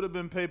course it would have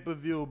been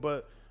pay-per-view,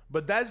 but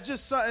that's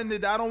just something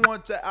that I don't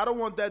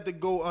want that to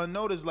go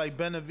unnoticed. Like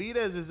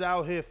Benavidez is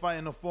out here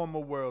fighting a former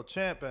world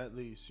champ, at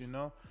least, you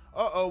know.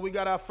 We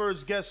got our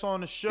first guest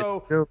on the show,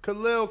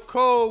 Khalil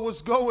Cole.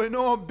 What's going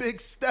on, Big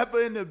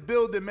Stepper in the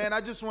building, man? I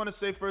just want to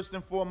say first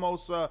and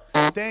foremost,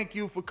 thank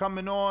you for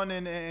coming on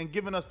and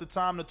giving us the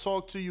time to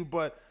talk to you.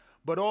 But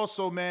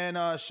also, man,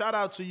 shout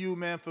out to you,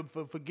 man,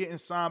 for getting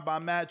signed by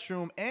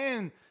Matchroom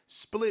and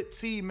Split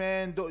T,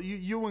 man.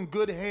 You in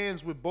good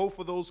hands with both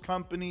of those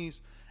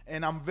companies,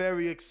 and I'm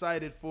very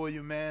excited for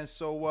you, man.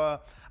 So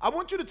I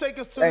want you to take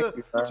us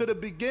to the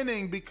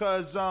beginning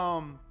because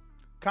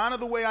kind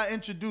of the way I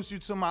introduce you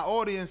to my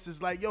audience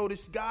is like, yo,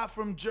 this guy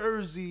from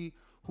Jersey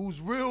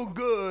who's real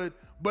good,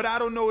 but I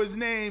don't know his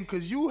name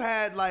because you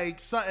had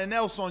like something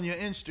else on your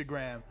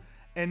Instagram,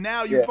 and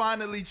now you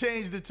finally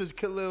changed it to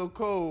Khalil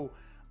Cole.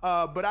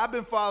 But I've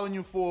been following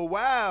you for a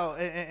while,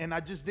 and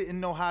I just didn't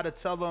know how to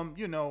tell them,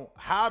 you know,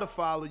 how to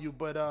follow you.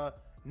 But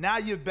now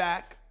you're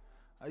back.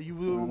 You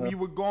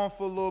were gone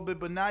for a little bit,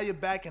 but now you're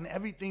back, and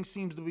everything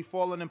seems to be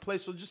falling in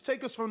place. So just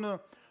take us from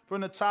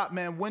the top,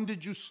 man. When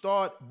did you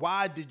start?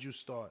 Why did you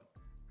start?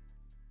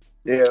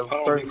 Yeah,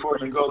 before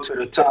you go to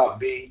the top,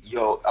 B,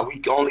 yo, are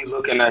we only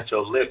looking at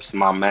your lips,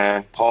 my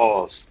man?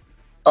 Pause.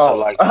 Oh,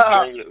 like,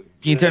 can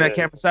you turn that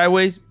camera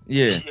sideways?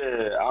 Yeah.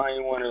 Yeah, I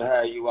ain't want to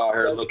have you out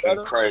here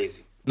looking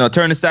crazy. No,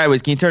 turn it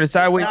sideways. Can you turn it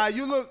sideways? Nah,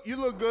 you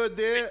look good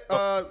there.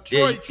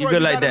 Troy, you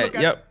good like that.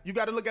 Yep. You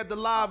got to look at the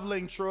live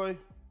link, Troy.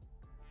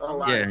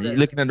 Yeah, you're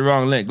looking at the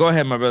wrong link. Go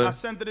ahead, my brother. I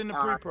sent it in the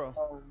pre-pro.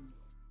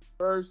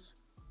 First,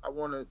 I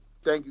want to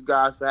thank you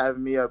guys for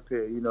having me up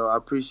here. You know, I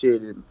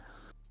appreciate it.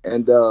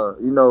 And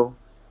you know,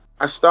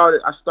 I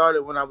started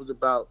when I was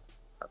about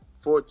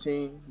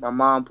 14. My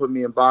mom put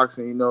me in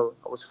boxing. You know,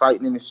 I was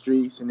fighting in the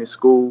streets and in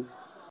school.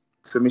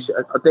 For me,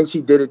 I think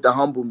she did it to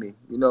humble me.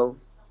 You know,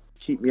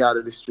 keep me out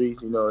of the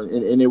streets. You know,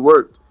 and it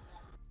worked.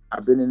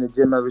 I've been in the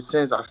gym ever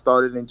since. I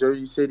started in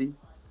Jersey City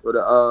with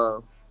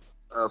a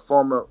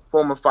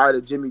former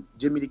fighter, Jimmy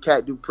the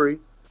Cat Dupree.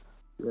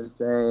 You know what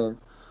I'm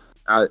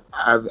saying?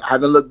 I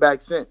haven't looked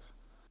back since.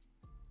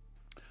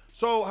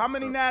 So, how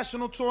many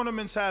national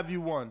tournaments have you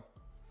won?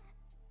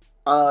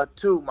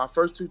 2. My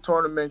first 2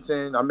 tournaments,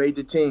 and I made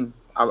the team.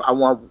 I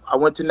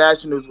went to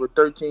nationals with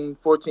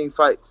 14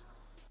 fights,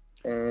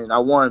 and I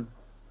won.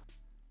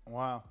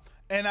 Wow.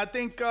 And I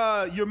think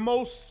your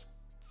most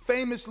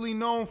famously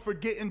known for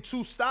getting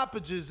 2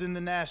 stoppages in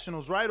the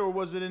nationals, right? Or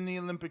was it in the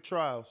Olympic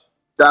trials?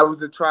 That was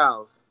the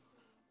trials.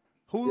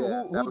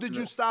 Who did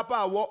you stop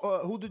out?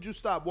 Who did you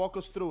stop? Walk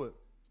us through it.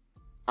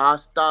 I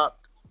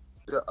stopped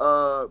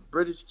the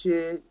British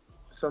kid.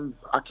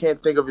 I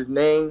can't think of his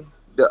name.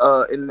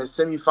 In the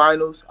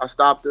semifinals, I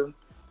stopped him.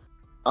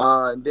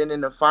 And then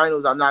in the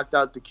finals, I knocked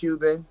out the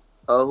Cuban,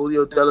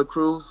 Julio De La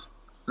Cruz.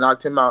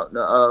 Knocked him out in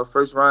the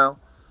first round.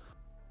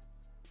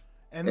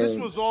 And this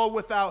was all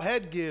without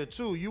headgear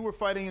too. You were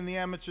fighting in the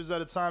amateurs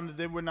at a time that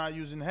they were not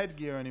using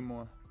headgear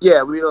anymore.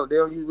 Yeah, we don't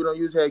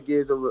use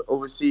headgears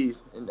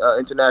overseas in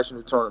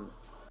international tournament.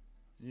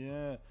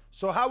 Yeah.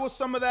 So how was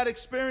some of that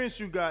experience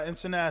you got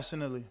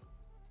internationally?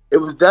 It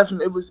was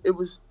definitely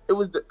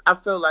I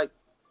felt like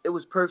it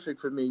was perfect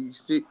for me. You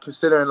see,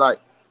 considering like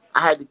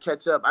I had to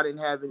catch up. I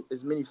didn't have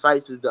as many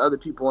fights as the other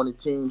people on the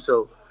team,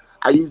 so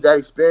I used that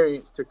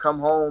experience to come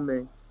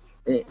home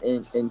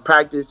and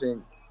practice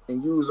and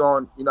use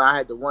on. I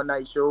had the one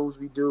night shows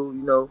we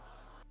do,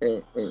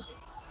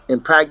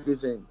 and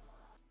practice and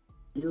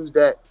use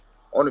that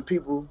on the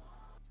people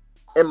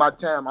in my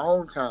town, my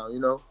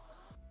hometown,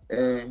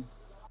 and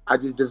I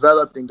just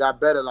developed and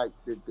got better. Like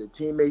the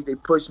teammates, they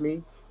pushed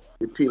me.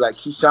 Like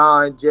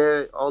Keyshawn,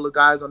 Jared, all the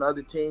guys on the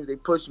other teams, they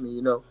pushed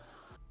me,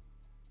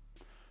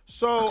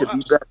 So,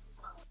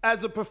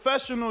 as a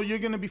professional, you're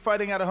going to be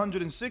fighting at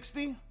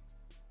 160?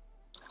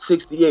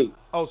 68.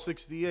 Oh,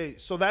 68.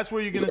 So that's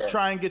where you're going to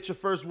try and get your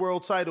first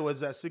world title,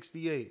 is at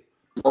 68?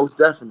 Most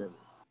definitely.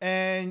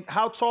 And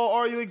how tall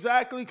are you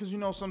exactly? Because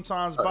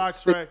sometimes box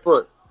 6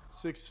 foot.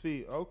 6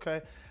 feet.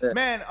 Okay. Yeah.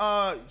 Man,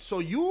 so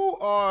you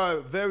are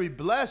very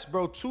blessed,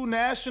 bro. 2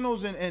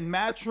 nationals and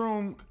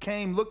Matchroom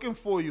came looking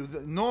for you.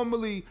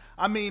 Normally,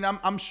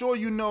 I'm sure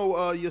your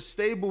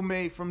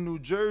stablemate from New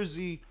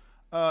Jersey,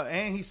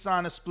 and he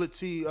signed a split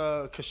T,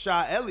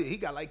 Kashad Elliott. He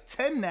got like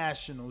 10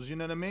 nationals, you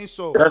know what I mean?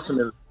 So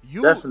definitely.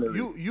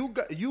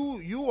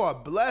 You are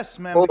blessed,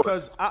 man,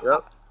 because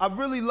I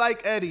really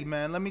like Eddie,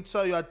 man. Let me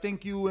tell you, I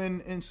think you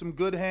in some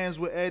good hands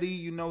with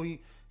Eddie.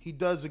 He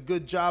does a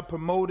good job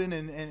promoting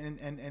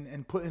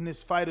and putting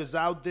his fighters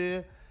out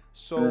there.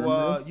 So,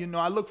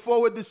 I look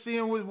forward to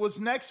seeing what's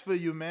next for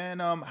you, man.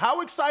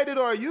 How excited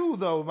are you,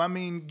 though? I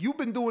mean, you've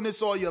been doing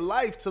this all your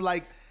life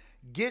to,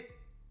 get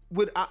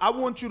with. I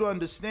want you to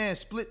understand,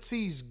 Split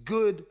T's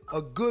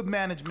a good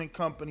management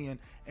company,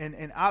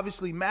 and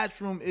obviously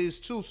Matchroom is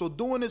too. So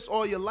doing this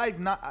all your life,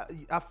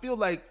 I feel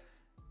like,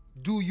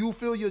 do you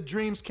feel your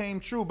dreams came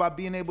true by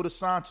being able to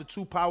sign to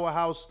 2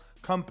 powerhouse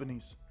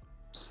companies?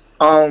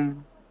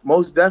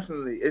 Most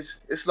definitely.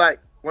 It's like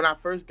when I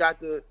first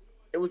got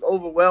it was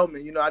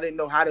overwhelming. I didn't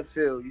know how to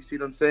feel. You see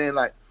what I'm saying?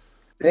 Like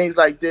things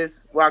like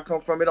this, where I come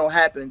from, it don't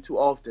happen too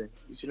often.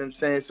 You see what I'm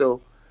saying?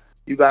 So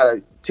you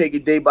gotta take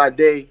it day by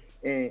day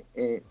and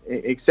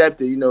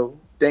accept it.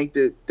 Thank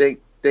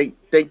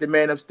the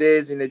man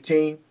upstairs and the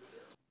team,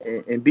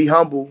 and be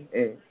humble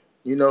and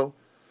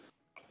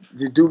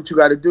just do what you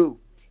gotta do.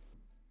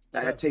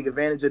 I gotta take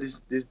advantage of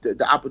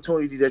the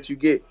opportunities that you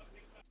get,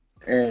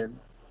 and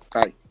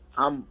like.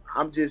 I'm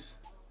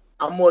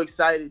more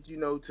excited,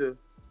 to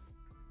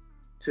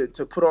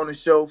put on a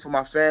show for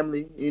my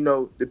family.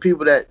 The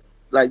people that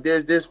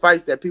there's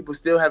fights that people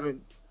still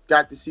haven't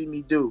got to see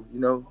me do.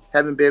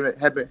 Haven't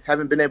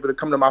been able to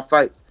come to my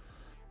fights,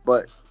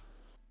 but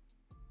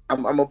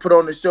I'm gonna put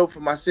on the show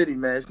for my city,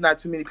 man. It's not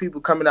too many people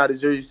coming out of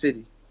Jersey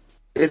City,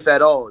 if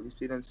at all. You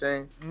see what I'm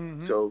saying? Mm-hmm.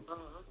 So.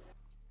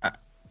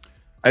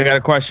 I got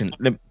a question.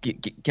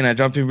 Can I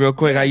jump in real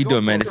quick? How you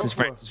doing, man? This is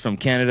Francis from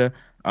Canada.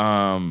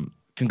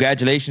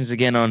 Congratulations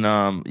again on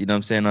on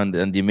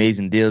the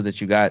amazing deals that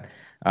you got.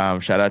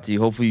 Shout out to you.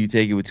 Hopefully you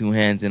take it with 2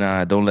 hands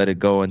and don't let it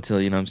go until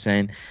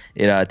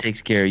it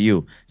takes care of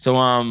you. So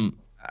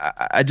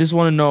I just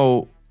want to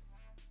know,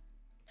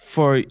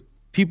 for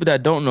people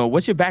that don't know,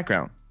 what's your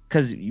background?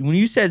 Because when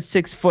you said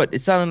 6 foot,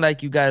 it sounded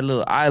like you got a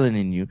little island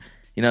in you.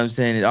 You know what I'm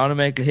saying? It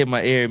automatically hit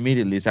my ear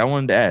immediately. So I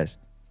wanted to ask.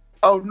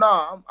 Oh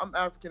no, I'm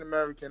African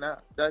American.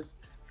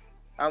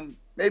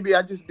 Maybe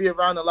I just be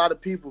around a lot of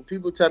people.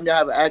 People tell me I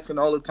have an accent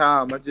all the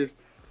time.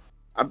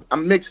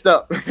 I'm mixed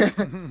up.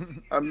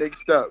 I'm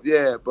mixed up,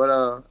 yeah. But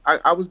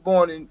I was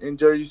born in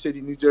Jersey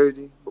City, New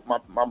Jersey.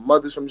 My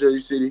mother's from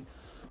Jersey City.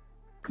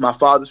 My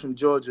father's from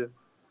Georgia.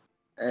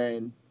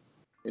 And,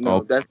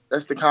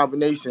 that's the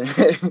combination.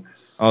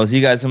 So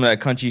you got some of that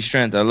country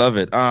strength. I love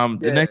it.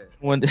 The next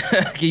one,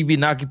 you be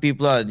knocking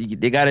people out.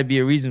 They got to be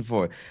a reason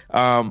for it.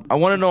 I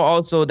want to know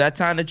also, that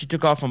time that you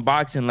took off from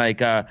boxing,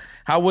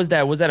 how was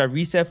that? Was that a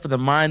reset for the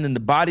mind and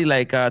the body?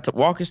 To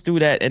walk us through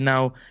that, and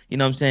now,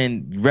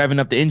 revving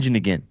up the engine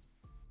again.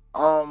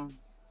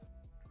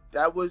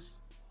 That was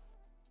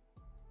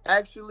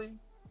actually,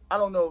 I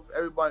don't know if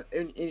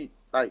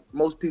everybody,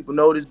 most people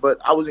know this, but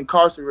I was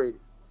incarcerated,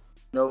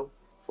 for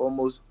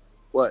almost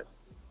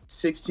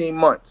 16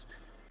 months.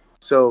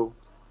 So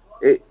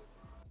it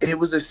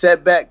was a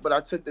setback, but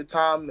I took the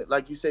time,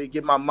 like you say,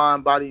 get my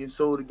mind, body, and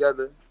soul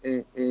together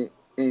and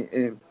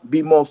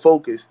be more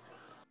focused.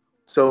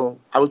 So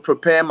I was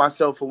preparing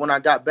myself for when I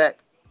got back.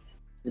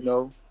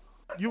 You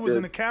was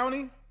in the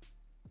county?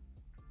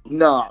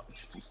 No,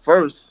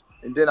 first,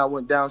 and then I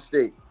went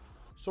downstate.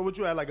 So what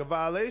you had, like a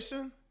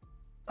violation?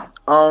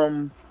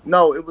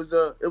 No, it was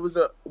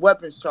a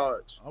weapons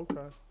charge.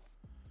 Okay.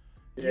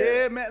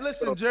 Yeah, man.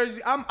 Listen,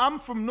 Jersey, I'm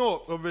from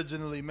Newark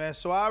originally, man.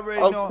 So I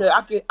already know.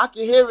 Okay, I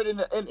can hear it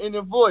in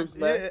your voice,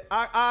 man. Yeah,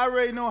 I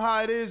already know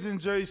how it is in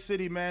Jersey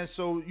City, man.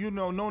 So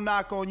no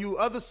knock on you.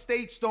 Other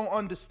states don't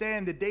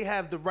understand that they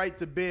have the right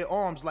to bear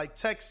arms. Like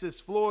Texas,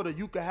 Florida,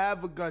 you can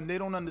have a gun. They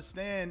don't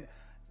understand,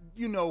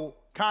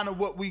 kind of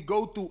what we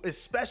go through,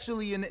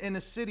 especially in the inner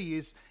city.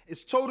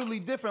 It's totally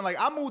different. Like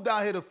I moved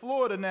out here to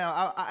Florida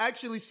now. I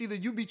actually see that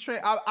you be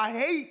trained. I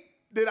hate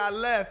that I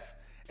left.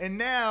 And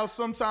now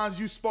sometimes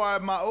you spar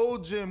at my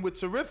old gym with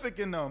Terrific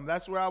in them.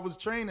 That's where I was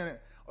training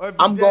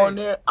every day. Going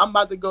there. I'm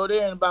about to go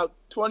there in about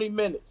 20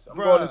 minutes. I'm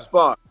going to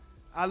spar.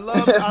 I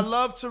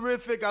love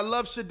Terrific. I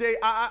love Shade.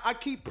 I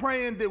keep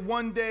praying that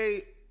one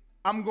day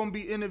I'm going to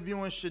be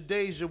interviewing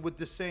Shadeja with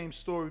the same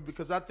story,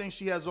 because I think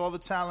she has all the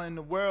talent in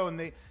the world, and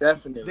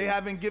they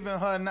haven't given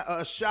her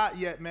a shot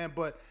yet, man.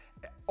 But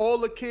all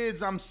the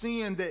kids I'm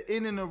seeing that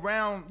in and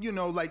around,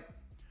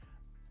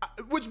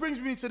 which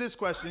brings me to this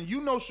question.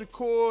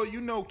 Shakur,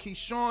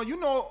 Keyshawn,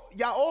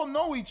 y'all all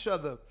know each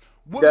other.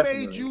 What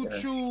made you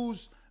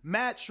choose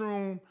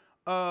Matchroom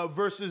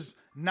versus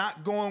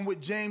not going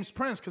with James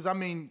Prince? Because,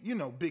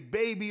 Big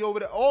Baby over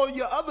there, all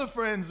your other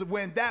friends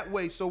went that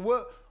way. So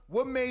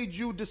what made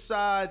you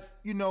decide,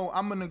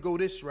 I'm going to go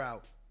this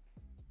route?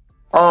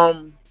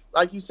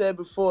 Like you said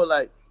before,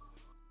 like,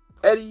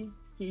 Eddie,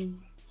 he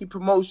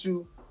promotes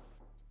you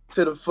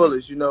to the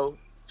fullest, If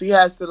he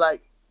has to,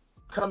 like,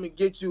 come and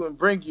get you and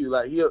bring you,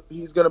 like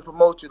he's gonna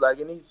promote you, like,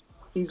 and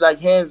he's like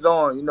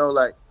hands-on,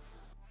 like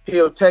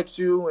he'll text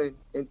you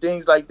and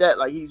things like that.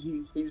 Like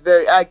he's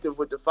very active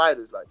with the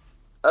fighters. Like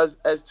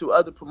as to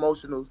other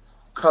promotional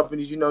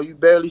companies, you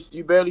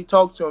barely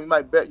talk to him.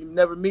 You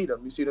never meet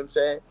him. You see what I'm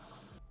saying?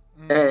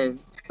 And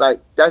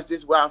like that's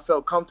just where I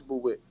felt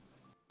comfortable with.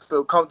 If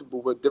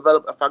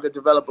I could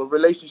develop a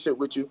relationship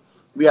with you,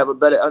 we have a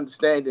better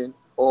understanding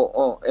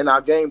or in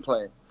our game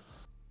plan.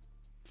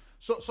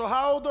 So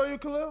how old are you,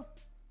 Khalil?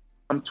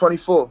 I'm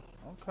 24.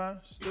 Okay,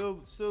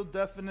 still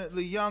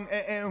definitely young.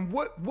 And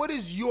what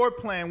is your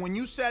plan? When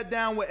you sat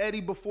down with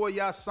Eddie before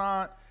y'all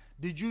signed,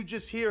 did you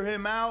just hear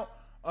him out,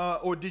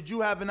 or did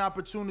you have an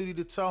opportunity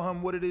to tell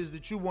him what it is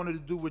that you wanted to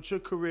do with your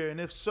career?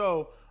 And if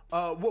so,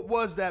 what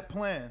was that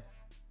plan?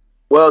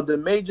 Well, the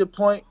major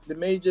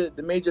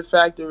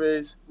factor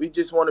is we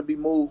just want to be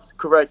moved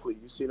correctly.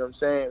 You see what I'm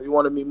saying? We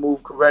want to be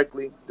moved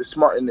correctly, in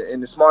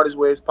the smartest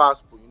way as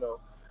possible.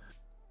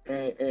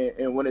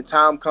 And when the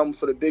time comes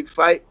for the big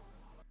fight,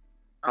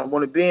 I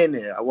want to be in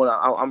there.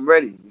 I'm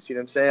ready. You see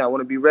what I'm saying? I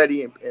want to be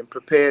ready and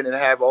prepared and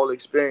have all the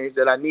experience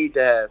that I need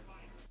to have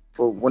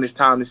for when it's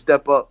time to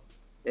step up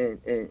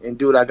and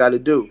do what I got to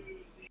do.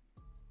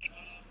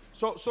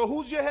 So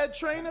who's your head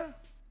trainer?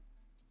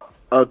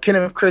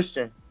 Kenneth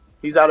Christian.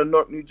 He's out of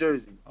Newark, New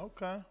Jersey.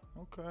 Okay.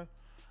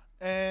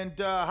 And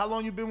how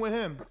long you been with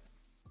him?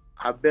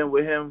 I've been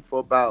with him for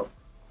about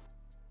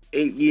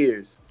 8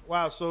 years.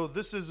 Wow, so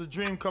this is a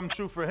dream come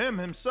true for him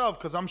himself,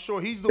 because I'm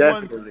sure he's the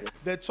one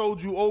that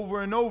told you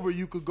over and over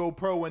you could go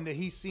pro and that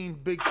he's seen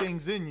big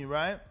things in you,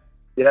 right?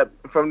 Yep.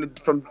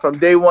 From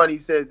day one, he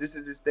said this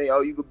is his thing.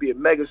 Oh, you could be a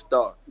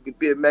megastar. You could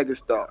be a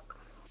megastar.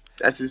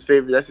 That's his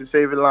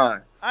favorite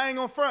line. I ain't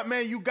gonna front,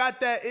 man. You got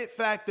that it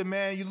factor,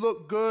 man. You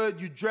look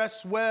good. You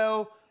dress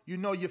well.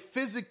 You're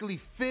physically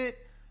fit.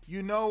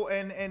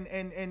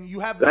 And you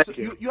have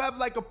you have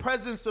like a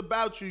presence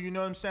about you. You know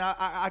what I'm saying?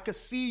 I could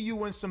see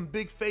you in some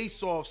big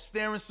face-offs,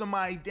 staring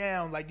somebody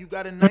down. Like you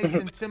got a nice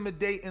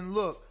intimidating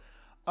look.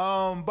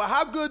 But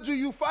how good do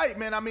you fight,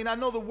 man? I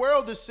know the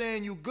world is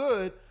saying you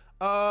good.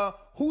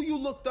 Who you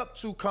looked up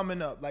to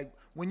coming up? Like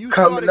when you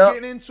started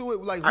getting into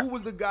it, like who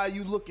was the guy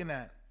you looking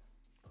at?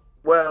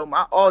 Well,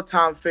 my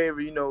all-time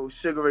favorite,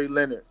 Sugar Ray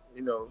Leonard.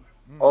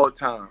 All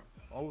time.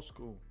 Old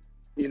school.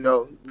 You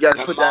got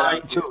to put that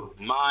out.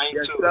 Mine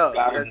too.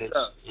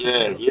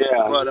 Yeah.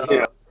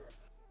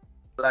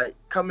 But like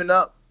coming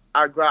up,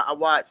 I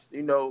watched,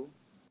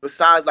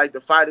 besides like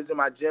the fighters in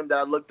my gym that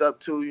I looked up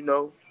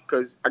to,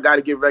 because I got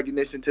to give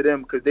recognition to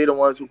them because they the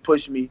ones who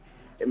pushed me,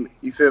 and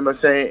you feel what I'm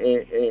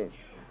saying,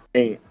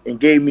 and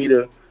gave me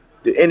the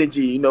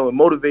energy, and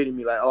motivated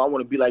me. Like, oh, I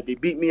want to be like they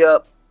beat me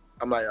up.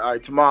 I'm like, all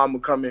right, tomorrow I'm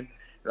gonna come in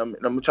and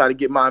I'm gonna try to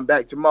get mine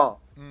back tomorrow.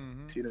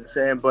 Mm-hmm. See what I'm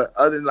saying? But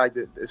other than like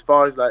as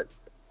far as like,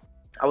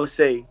 I would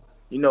say,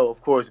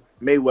 of course,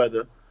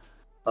 Mayweather,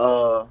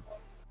 the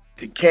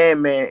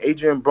Can Man,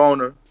 Adrian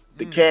Broner,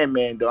 the Can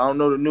Man, though. I don't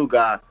know the new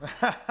guy.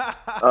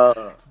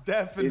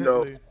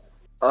 Definitely.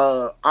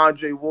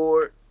 Andre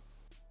Ward.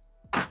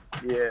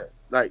 Yeah,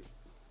 like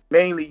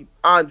mainly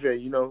Andre,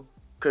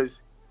 because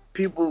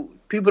people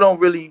don't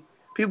really,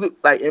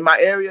 like in my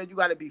area, you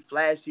got to be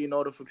flashy in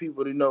order for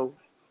people to know.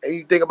 And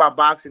you think about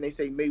boxing, they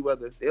say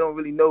Mayweather. They don't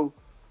really know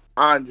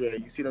Andre.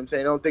 You see what I'm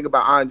saying? They don't think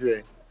about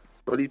Andre.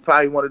 But he's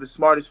probably one of the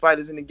smartest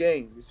fighters in the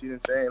game. You see what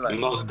I'm saying? Like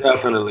most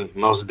definitely.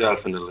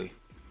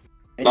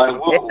 And,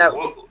 Like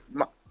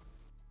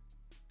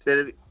say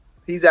it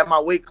he's at my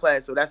weight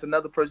class, so that's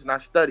another person I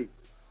studied.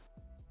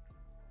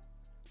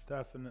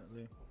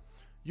 Definitely.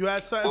 You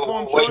had something for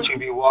him, What weight you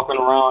be walking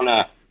around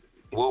at?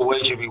 What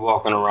weight you be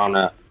walking around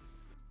at?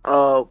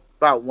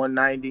 About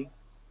 190.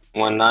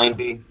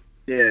 190?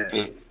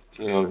 Yeah.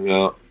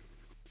 Yeah.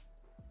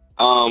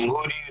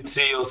 Who do you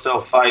see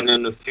yourself fighting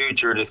in the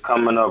future that's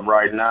coming up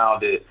right now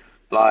that,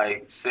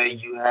 like, say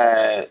you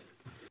had,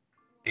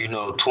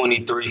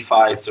 23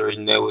 fights, or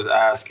they was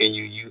asking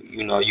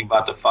you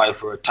about to fight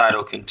for a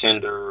title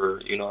contender or,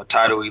 a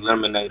title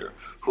eliminator.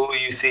 Who do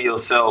you see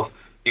yourself,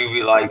 you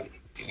be like,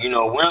 win,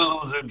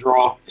 lose, or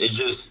draw? It's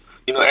just,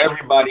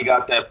 everybody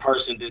got that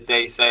person that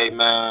they say,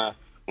 man,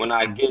 when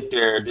I get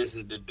there, this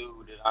is the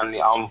dude that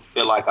I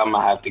feel like I'm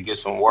going to have to get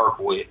some work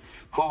with.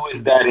 Who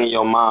is that in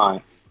your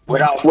mind?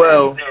 Without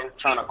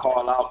trying to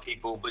call out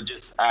people, but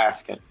just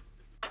asking.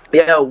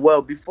 Yeah,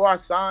 well, before I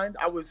signed,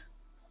 I was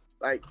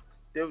like,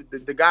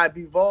 the guy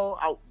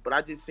Bivol, but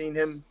I just seen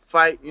him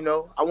fight,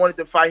 I wanted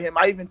to fight him.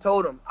 I even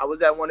told him, I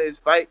was at one of his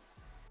fights.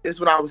 This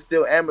when I was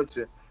still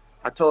amateur.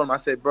 I told him, I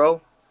said, bro,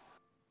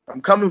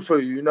 I'm coming for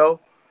you,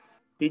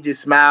 He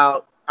just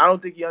smiled. I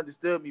don't think he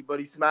understood me, but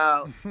he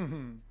smiled,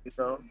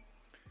 But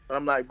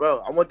I'm like,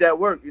 bro, I want that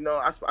work,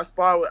 I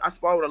spar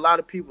with a lot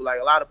of people,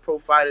 like a lot of pro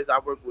fighters. I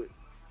work with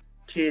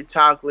Kid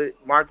Chocolate,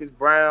 Marcus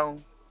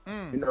Brown,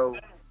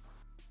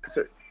 It's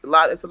a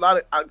lot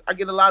of, I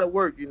get a lot of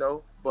work,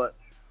 but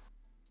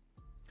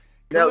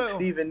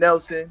Steven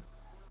Nelson.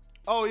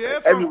 Oh, yeah?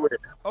 Everywhere.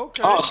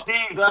 Okay. Oh,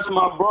 Steve, that's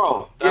my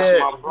bro. That's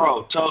my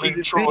bro. Tony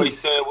Troy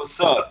said, what's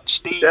up?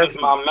 Steve is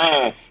my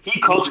man. He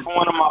coached for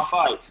one of my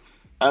fights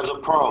as a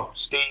pro.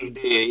 Steve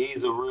did.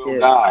 He's a real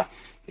guy.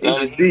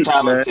 He's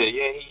talented. Man.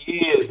 Yeah,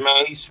 he is,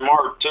 man. He's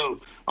smart, too,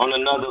 on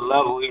another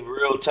level. He's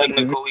real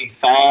technical. He's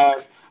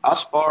fast. I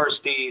sparred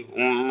Steve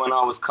when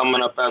I was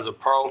coming up as a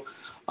pro.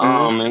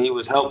 And he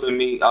was helping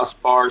me. I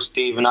sparred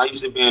Steve, and I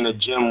used to be in the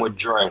gym with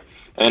Dre.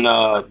 And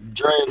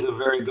Dre is a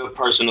very good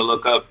person to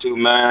look up to,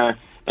 man.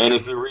 And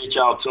if you reach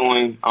out to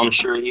him, I'm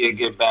sure he'll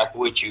get back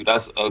with you.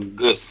 That's a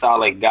good,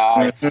 solid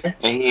guy. And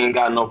he ain't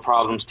got no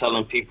problems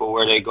telling people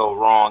where they go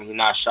wrong. He's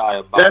not shy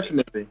about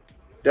it.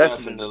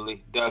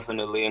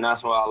 Definitely. And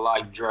that's why I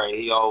like Dre.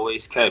 He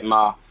always kept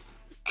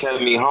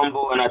me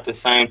humble, and at the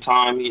same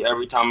time,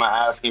 every time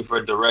I asked him for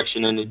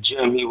direction in the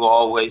gym, he will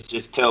always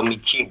just tell me,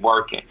 keep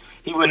working.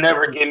 He would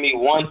never give me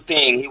one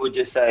thing. He would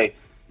just say,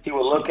 he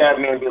would look at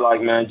me and be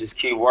like, man, just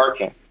keep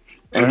working.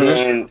 And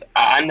then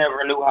I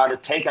never knew how to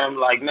take it. I'm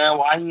like, man,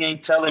 why he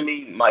ain't telling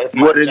me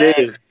what it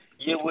is?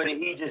 Yeah, what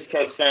he just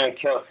kept saying,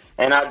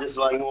 and I just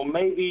like, well,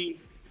 maybe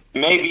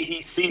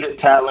he see the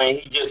talent.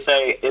 He just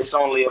say it's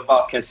only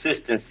about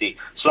consistency.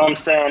 So I'm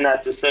saying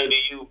that to say to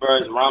you,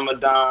 Burns,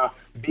 Ramadan,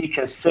 be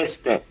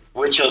consistent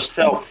with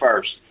yourself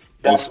first.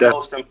 That's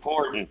most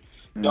important.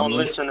 Don't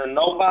listen to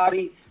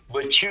nobody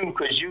but you,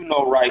 because you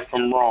know right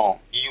from wrong.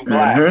 You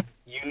black.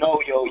 You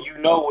know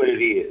what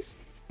it is.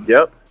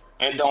 Yep.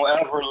 And don't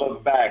ever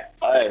look back.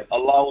 Hey,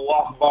 Allahu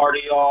Akbar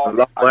to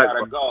y'all. I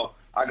gotta go.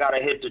 I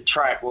gotta hit the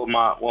track with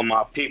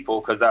my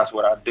people, because that's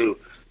what I do.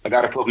 I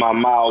gotta put my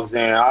miles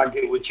in. I'll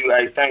get with you.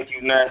 Hey, thank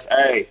you, Ness.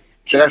 Hey,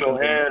 keep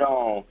your head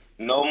on.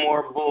 No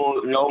more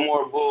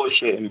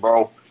bullshitting,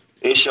 bro.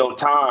 It's your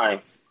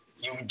time.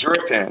 You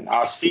dripping.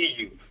 I see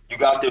you. You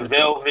got the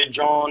velvet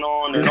drawn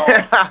on and all.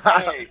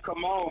 Hey,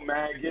 come on,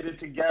 man. Get it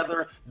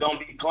together. Don't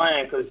be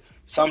playing, because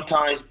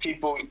sometimes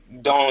people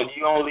don't.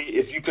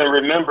 If you can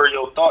remember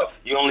your thought,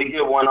 you only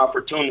get one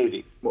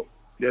opportunity.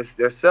 Yes,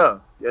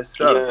 sir.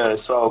 Yeah,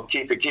 so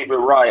keep it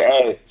right.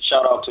 Hey,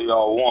 shout out to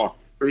y'all one.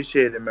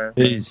 Appreciate it, man.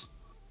 Peace.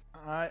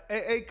 All right.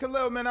 Hey,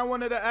 Khalil, man, I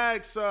wanted to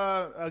ask,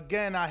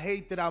 again, I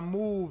hate that I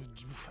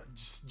moved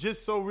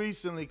just so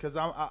recently, because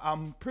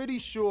I'm pretty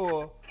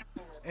sure,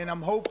 and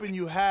I'm hoping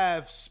you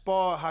have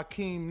sparred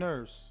Hakeem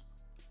Nurse.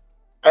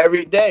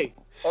 Every day,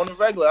 on the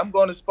regular. I'm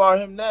going to spar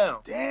him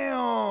now.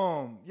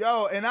 Damn.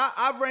 Yo, and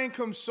I rank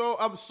him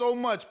so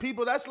much.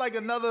 People, that's like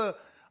another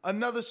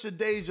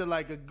Shadeja,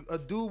 like a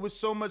dude with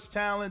so much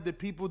talent that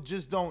people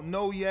just don't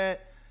know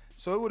yet.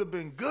 So it would have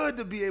been good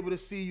to be able to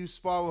see you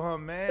spar with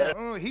him,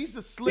 man. He's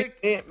a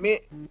slick.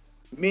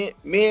 Me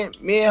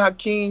and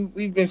Hakeem,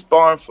 we've been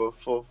sparring for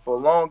a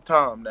long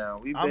time now.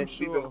 We've been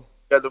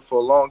together for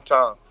a long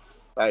time.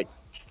 Like,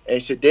 and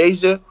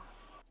Shadeja,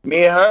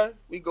 me and her,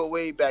 we go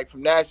way back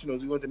from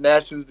nationals. We went to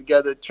nationals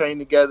together, trained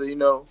together.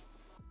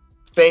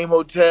 Fame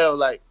Hotel.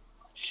 Like,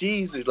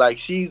 she's a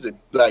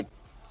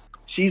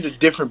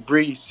different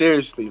breed.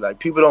 Seriously, like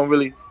people don't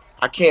really.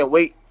 I can't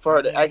wait for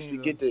her to actually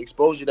get the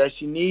exposure that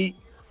she need.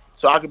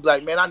 So I could be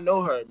like, man, I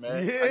know her,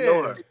 man. Yeah, I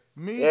know her.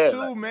 Me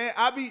too, man.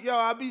 I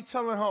be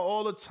telling her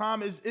all the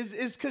time.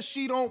 It's cause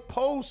she don't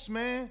post,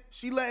 man.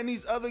 She letting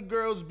these other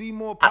girls be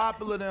more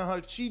popular than her.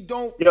 She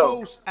don't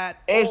post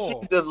at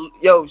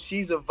all.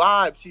 She's a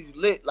vibe. She's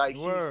lit. Like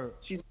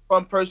she's a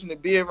fun person to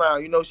be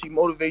around. She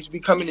motivates you. We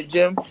come in the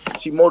gym.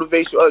 She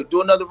motivates you.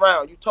 Do another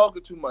round. You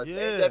talking too much.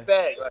 Man. That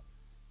bag. Like,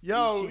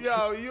 Yo,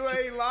 you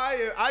ain't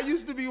lying. I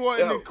used to be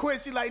wanting to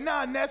quit. She like,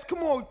 nah, Ness, come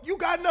on. You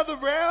got another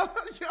round?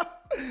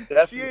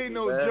 She ain't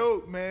no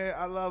joke, man.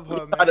 I love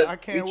her, man. I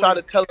can't wait. We try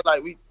to tell her,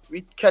 like,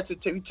 we catch her,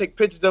 we take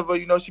pictures of her.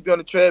 You know, she be on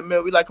the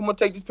treadmill. We like, come on,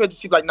 take this picture.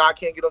 She be like, nah, I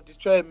can't get off this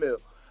treadmill.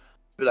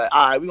 Be like,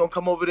 all right, we gonna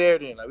come over there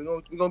then. Like,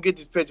 we gonna get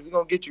this picture. We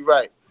gonna get you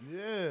right.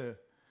 Yeah.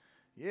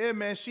 Yeah,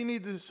 man, she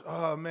needs this.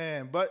 Oh,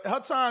 man. But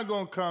her time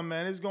going to come,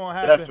 man. It's going to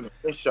happen. Definitely.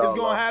 Inshallah. It's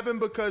going to happen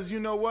because you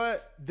know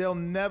what? They'll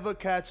never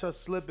catch her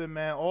slipping,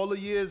 man. All the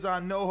years I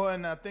know her,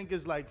 and I think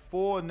it's like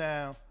 4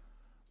 now,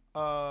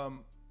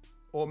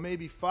 or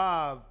maybe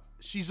 5,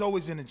 she's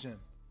always in the gym.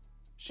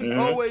 She's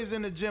always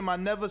in the gym. I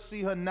never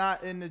see her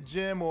not in the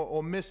gym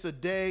or miss a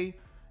day.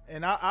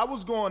 And I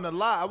was going a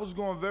lot. I was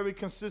going very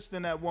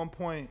consistent at one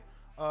point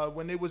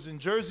when they was in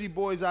Jersey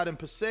Boys out in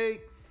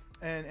Passaic.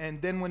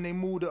 And then when they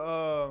moved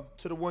to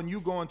the one you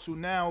going to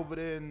now over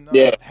there in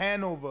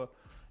Hanover.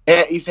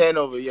 East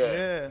Hanover, yeah.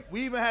 Yeah.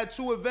 We even had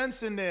 2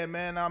 events in there,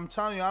 man. I'm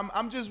telling you,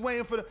 I'm just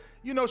waiting for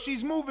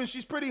she's moving.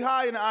 She's pretty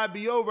high in the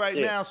IBO right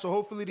now, so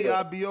hopefully the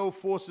IBO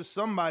forces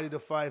somebody to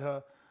fight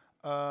her.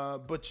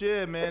 But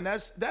yeah, man,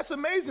 that's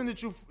amazing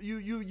that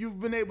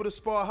you've been able to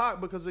spar Hawk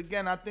because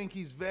again, I think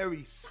he's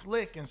very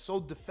slick and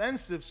so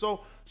defensive. So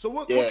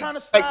what kind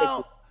of style?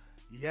 Technical.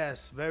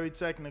 Yes, very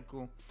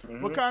technical.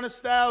 What kind of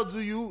style do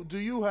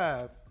you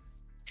have?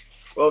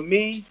 Well,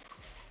 me,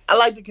 I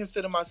like to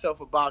consider myself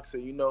a boxer,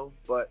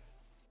 but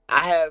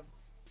I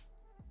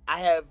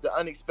have the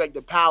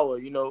unexpected power,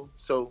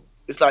 So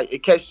it's like it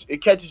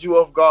catches you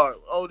off guard.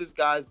 Oh, this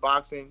guy's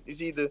boxing.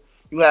 It's either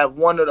you have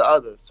one or the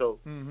other. So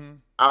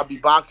I'll be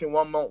boxing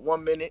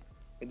 1 minute,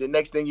 and the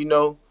next thing you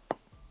know,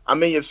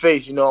 I'm in your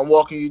face. I'm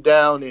walking you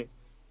down, and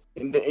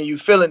you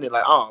feeling it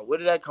like, oh, where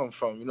did that come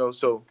from?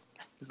 So.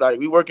 It's like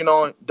we working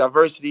on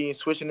diversity and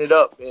switching it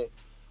up, and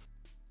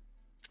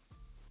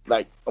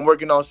like I'm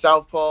working on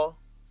southpaw,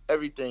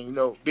 everything.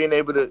 Being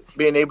able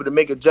to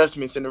make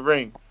adjustments in the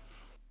ring.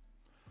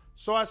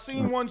 So I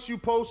seen once you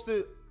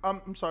posted.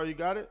 I'm sorry, you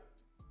got it?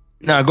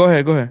 No, go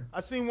ahead.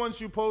 I seen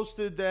once you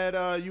posted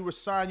that you were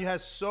signed. You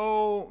had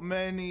so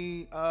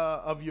many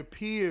of your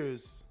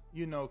peers,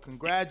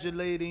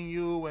 congratulating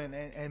you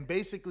and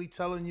basically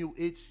telling you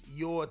it's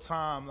your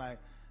time, like,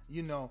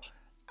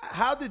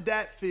 How did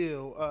that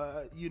feel?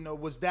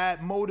 Was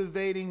that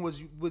motivating?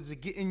 Was it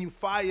getting you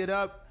fired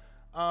up?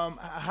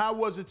 How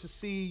was it to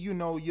see,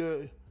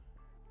 your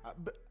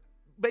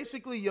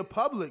basically your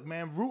public,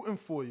 man, rooting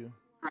for you?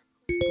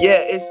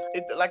 Yeah,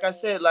 like I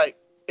said, like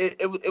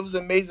it was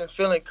an amazing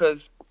feeling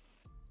because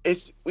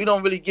we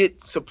don't really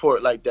get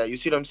support like that. You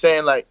see what I'm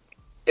saying? Like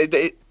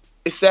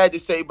it's sad to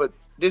say, but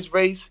this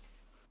race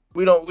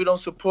we don't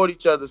support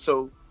each other.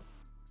 So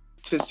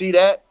to see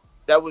that.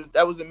 That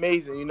was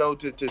amazing,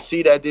 to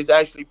see that there's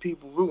actually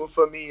people rooting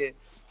for me,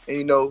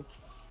 and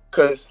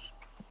because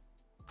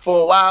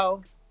for a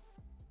while,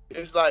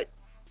 it's like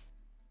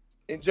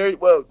in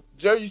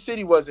Jersey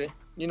City wasn't,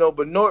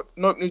 but Newark,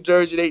 New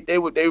Jersey, they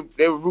would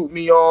root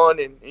me on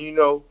and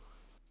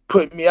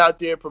put me out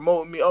there,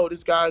 promoting me. Oh,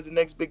 this guy's the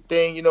next big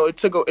thing. It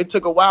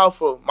took a while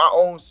for my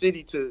own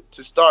city to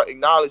start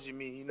acknowledging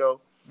me.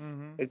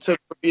 It took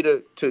for me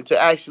to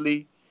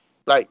actually,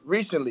 like,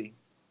 recently.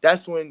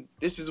 This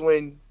is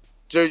when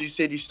Jersey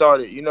City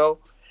started,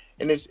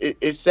 and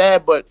it's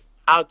sad, but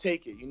I'll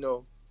take it,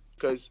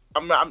 because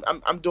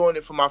I'm doing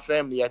it for my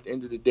family at the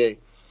end of the day.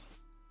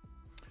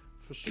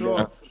 For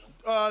sure.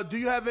 Do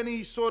you have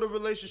any sort of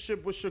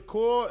relationship with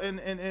Shakur,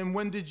 and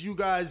when did you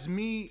guys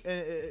meet?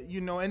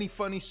 Any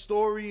funny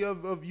story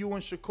of you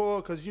and Shakur?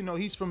 Because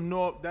he's from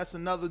Newark. That's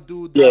another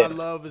dude that I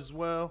love as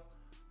well.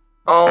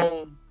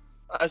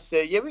 I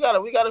said, yeah, we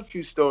got a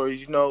few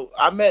stories.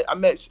 I met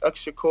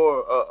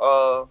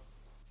Shakur.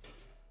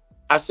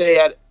 I say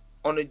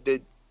on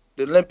the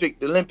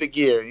Olympic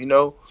year,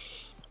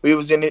 we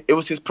was in it. It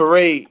was his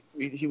parade.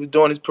 He was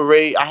doing his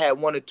parade. I had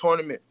won a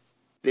tournament.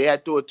 They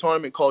had threw a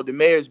tournament called the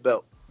Mayor's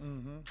Belt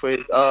for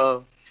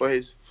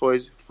his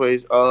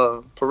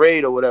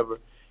parade or whatever.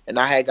 And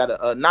I had got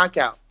a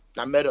knockout.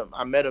 I met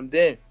him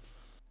then.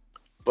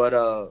 But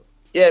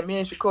yeah, me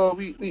and Shakur,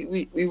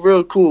 we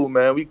real cool,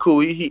 man. We cool.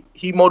 He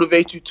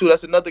motivates you too.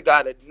 That's another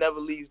guy that never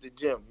leaves the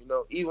gym.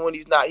 Even when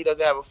he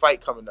doesn't have a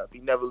fight coming up. He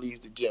never leaves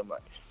the gym.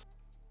 Like.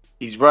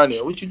 He's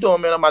running. What you doing,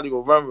 man? I'm about to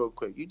go run real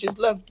quick. You just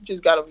left.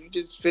 You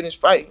just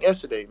finished fighting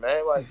yesterday,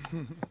 man. Like,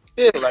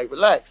 yeah, like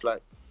relax,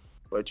 like.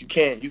 But you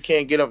can't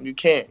get him. You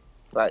can't,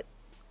 like.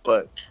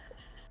 But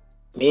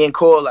me and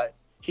Cole, like,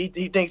 he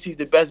thinks he's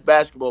the best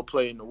basketball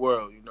player in the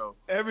world.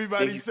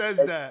 Everybody says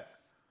that.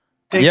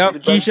 Yep,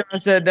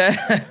 Keyshawn said that.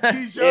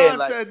 Keyshawn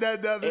said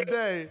that the other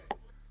day.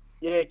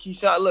 Yeah,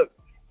 Keyshawn. Look,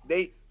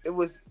 it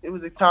was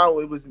a time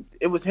where it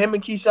was him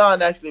and Keyshawn.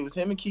 Actually, it was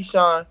him and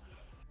Keyshawn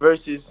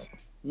versus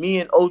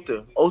me and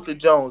Otha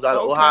Jones out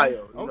of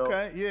Ohio.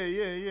 Okay,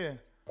 yeah.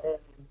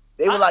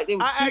 They were I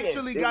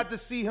actually got to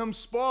see him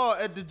spar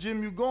at the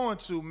gym you going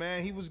to,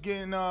 man. He was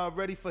getting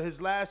ready for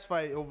his last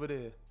fight over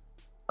there.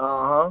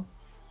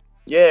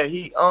 Yeah,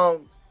 he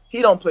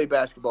don't play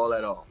basketball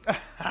at all.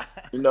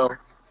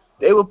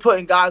 They were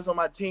putting guys on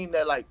my team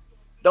that like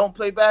don't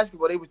play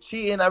basketball. They was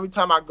cheating every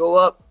time I go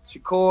up.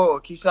 Shakur or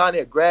Keyshawn,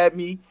 they'd grab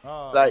me.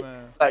 Like,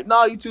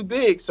 no, you too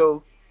big.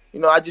 So, you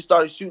know, I just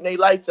started shooting their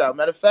lights out.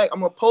 Matter of fact, I'm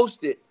gonna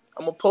post it.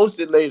 I'm gonna post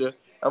it later.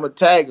 I'm gonna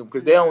tag them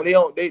because they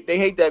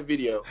hate that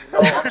video.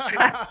 You know,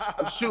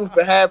 I'm shooting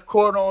for half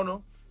court on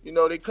them. You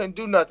know, they couldn't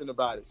do nothing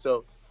about it.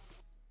 So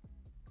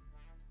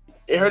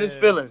it hurt his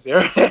feelings. It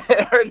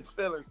hurt his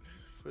feelings.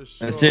 For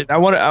sure. That's it. I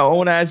want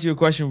to ask you a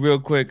question real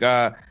quick.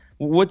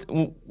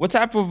 What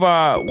type of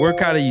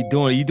workout are you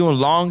doing? Are you doing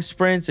long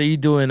sprints? Are you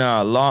doing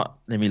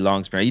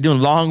long sprint? Are you doing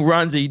long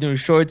runs? Are you doing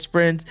short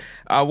sprints?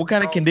 What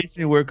kind of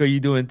conditioning work are you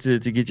doing to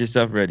get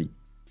yourself ready?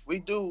 We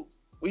do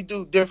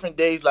different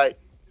days. Like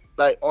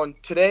on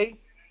today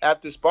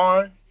after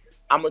sparring,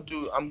 I'm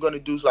gonna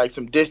do like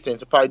some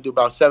distance. I'll probably do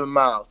about 7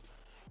 miles.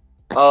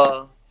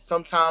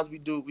 Sometimes we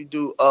do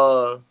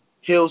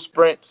hill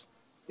sprints.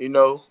 You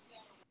know,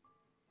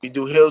 we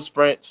do hill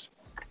sprints.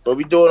 But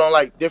we do it on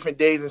like different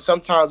days, and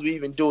sometimes we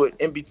even do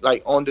it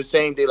like on the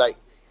same day. Like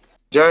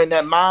during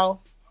that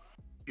mile,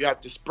 you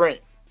have to sprint.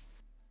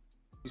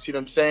 You see what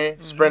I'm saying?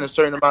 Mm-hmm. Sprint a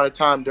certain amount of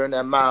time during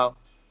that mile,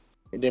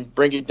 and then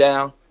bring it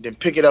down, then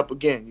pick it up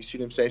again. You see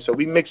what I'm saying? So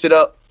we mix it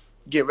up,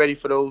 get ready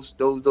for those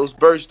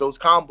bursts, those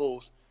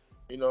combos.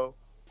 You know.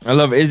 I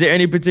love it. Is there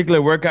any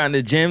particular workout in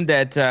the gym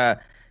that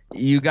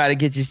you got to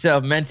get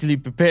yourself mentally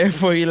prepared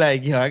for? You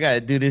like, yo, I got to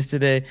do this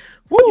today.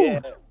 Woo!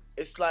 Yeah,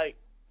 it's like.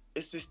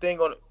 It's this thing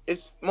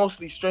it's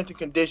mostly strength and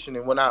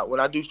conditioning. When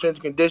I do strength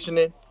and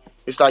conditioning,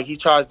 it's like he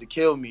tries to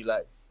kill me.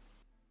 Like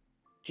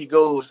he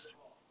goes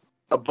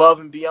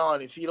above and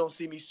beyond. If he don't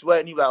see me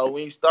sweating, he like, oh,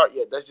 we ain't start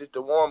yet. That's just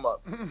the warm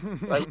up.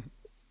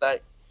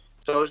 like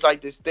so it's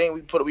like this thing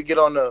we get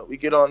on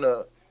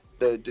the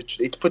they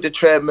put the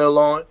treadmill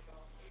on,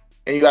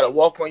 and you gotta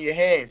walk on your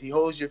hands. He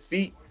holds your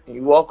feet and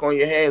you walk on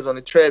your hands on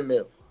the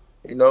treadmill.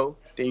 You know,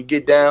 then you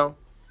get down,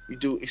 you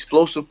do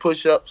explosive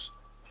push-ups.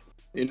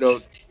 You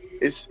know.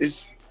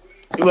 It's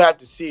you have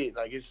to see it.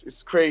 Like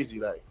it's crazy.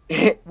 Like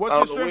what's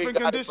your strength and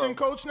conditioning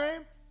coach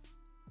name?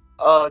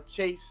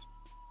 Chase.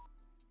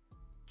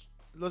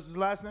 What's his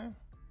last name?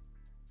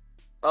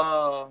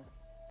 Okay.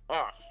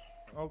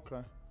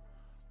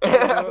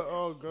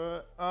 Oh,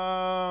 good.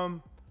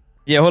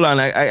 Yeah, hold on.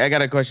 I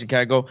got a question. Can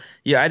I go?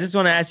 Yeah, I just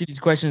want to ask you these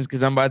questions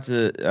because I'm about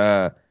to.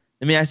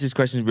 Let me ask you these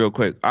questions real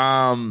quick.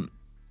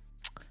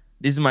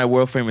 These are my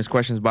world famous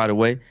questions, by the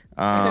way.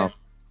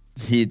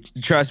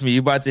 Trust me,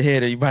 you're about to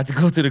hit it. You're about to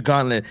go through the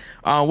gauntlet.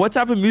 What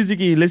type of music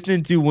are you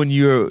listening to when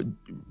you're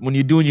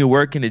doing your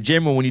work in the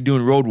gym or when you're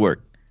doing road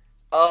work?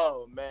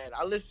 Oh man,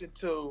 I listen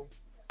to.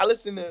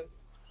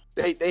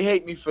 They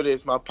hate me for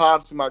this. My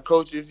pops and my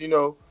coaches, you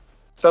know.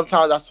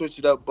 Sometimes I switch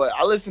it up, but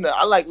I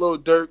like Lil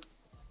Durk,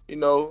 you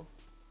know,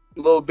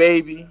 Lil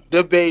Baby,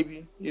 The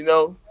Baby, you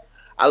know.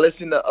 I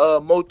listen to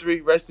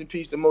Mo3, rest in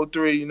peace to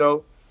Mo3, you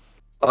know.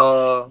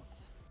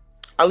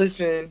 I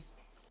listen,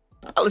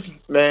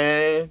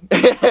 man.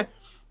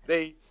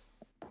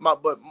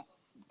 But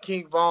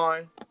King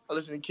Von. I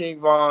listen to King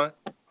Von.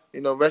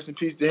 You know, rest in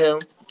peace to him.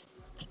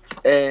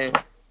 And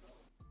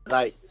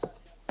like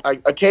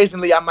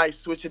occasionally I might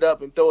switch it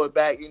up and throw it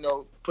back. You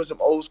know, put some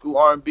old school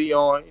R&B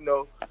on. You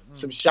know,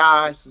 some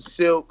Shy, some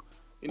Silk.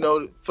 You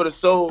know, for the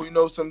soul. You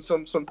know, some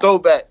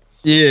throwback.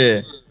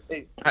 Yeah.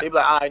 They be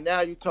like, all right,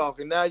 now you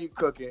talking, now you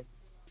cooking.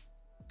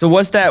 So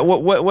what's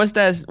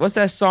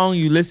that song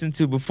you listen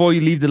to before you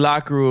leave the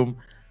locker room?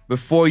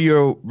 Before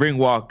your ring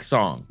walk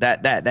song,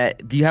 that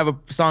do you have a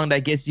song that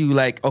gets you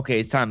like, okay,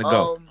 it's time to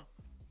go?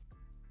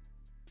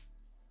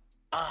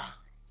 I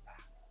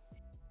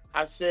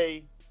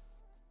say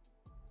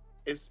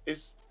it's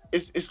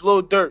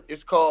Lil Durk.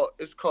 It's called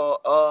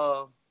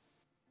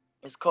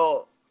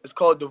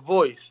The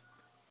Voice.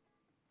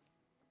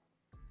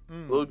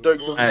 Lil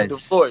Durk, nice. The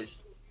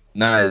Voice.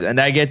 Nice, and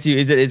that gets you.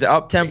 Is it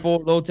up tempo,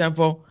 low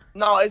tempo?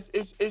 No, it's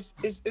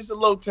a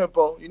low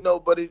tempo, you know,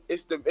 but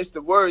it's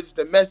the words, it's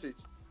the message.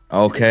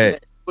 Okay.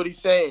 That's what he's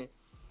saying.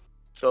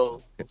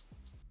 So it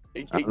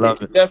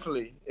it.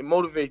 Definitely it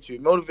motivates you.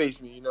 It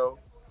motivates me, you know.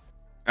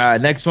 All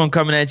right, next one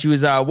coming at you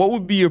is what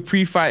would be your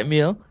pre-fight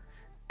meal,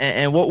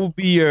 and what would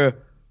be your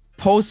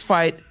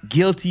post-fight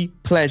guilty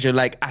pleasure?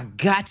 Like I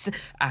got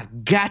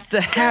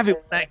to have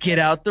it when I get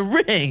out the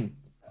ring.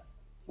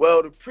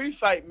 Well, the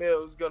pre-fight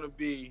meal is gonna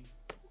be,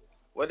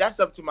 well, that's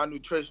up to my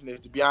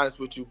nutritionist, to be honest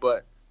with you.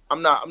 But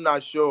I'm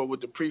not sure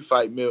what the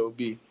pre-fight meal will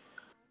be.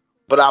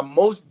 But I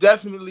most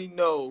definitely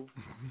know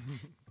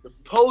the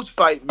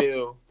post-fight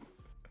meal,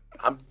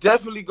 I'm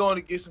definitely going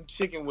to get some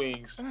chicken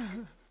wings.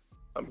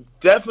 I'm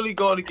definitely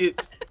going to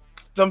get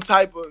some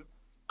type of,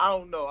 I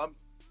don't know,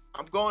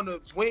 I'm going to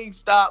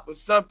Wingstop or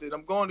something.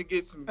 I'm going to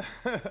get some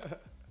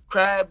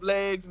crab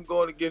legs. I'm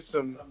going to get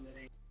some,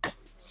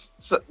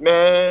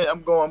 man,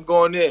 I'm going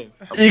in.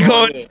 I'm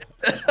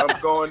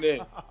going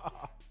in.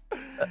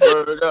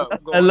 Word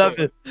up. I love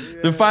it.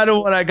 Yeah. The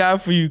final one I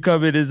got for you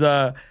coming is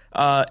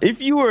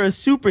if you were a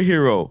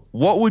superhero,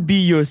 what would be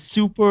your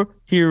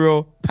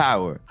superhero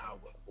power?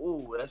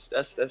 Ooh, that's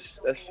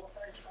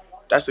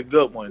a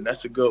good one.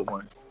 That's a good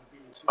one.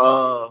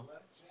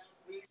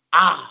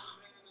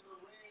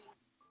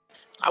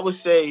 I would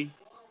say,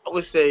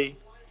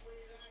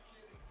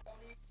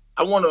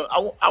 I want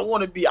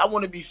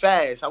to be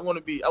fast. I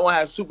want to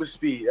have super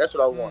speed. That's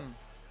what I want.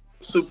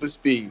 Super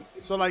speed.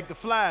 So like the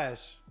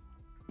Flash.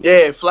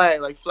 Yeah, Flash.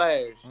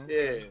 Okay.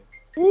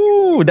 Yeah.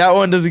 Ooh, that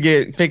one doesn't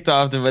get picked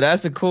often, but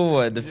that's a cool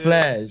one. The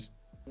Flash.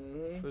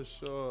 For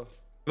sure.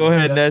 Go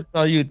ahead, that's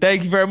all you.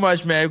 Thank you very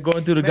much, man.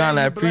 Going through the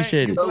gauntlet, I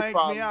appreciate it. You blanked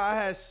me out. I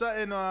had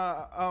something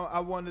I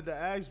wanted to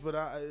ask, but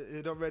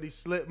it already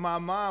slipped my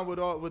mind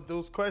with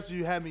those questions.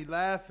 You had me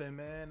laughing,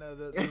 man.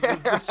 The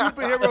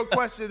superhero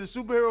question. The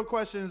superhero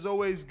question is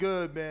always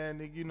good,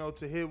 man. You know,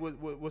 to hear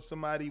what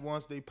somebody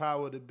wants their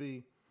power to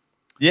be.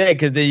 Yeah,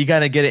 because then you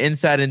gotta get an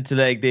insight into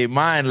like their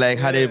mind, like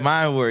how their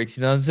mind works.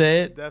 You know what I'm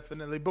saying?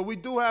 Definitely. But we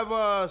do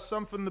have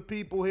some from the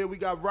people here. We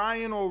got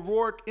Ryan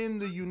O'Rourke in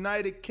the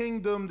United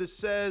Kingdom that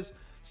says,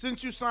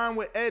 since you signed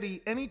with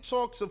Eddie, any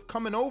talks of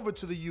coming over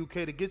to the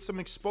UK to get some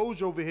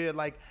exposure over here,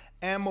 like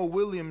Ammo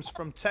Williams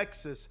from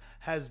Texas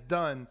has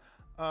done?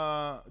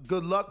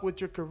 Good luck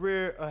with your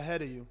career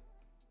ahead of you.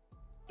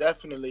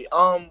 Definitely.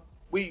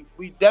 We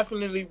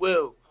definitely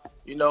will.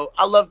 You know,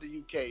 I love the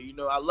UK. You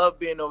know, I love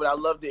being over there. I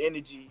love the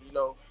energy. You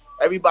know,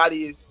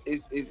 everybody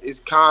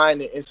is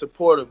kind and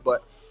supportive,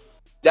 but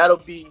that'll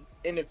be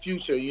in the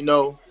future, you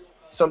know,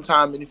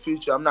 sometime in the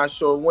future. I'm not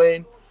sure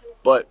when,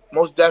 but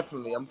most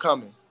definitely I'm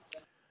coming.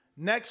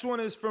 Next one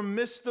is from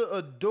Mr.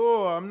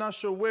 Adore. I'm not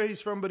sure where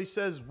he's from, but he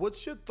says,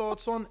 what's your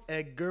thoughts on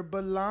Edgar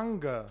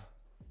Berlanga?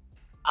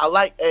 I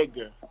like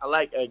Edgar.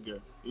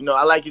 You know,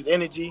 I like his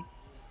energy.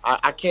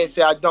 I can't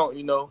say I don't,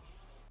 you know,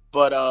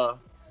 but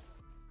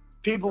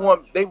people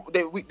want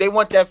they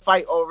want that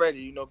fight already.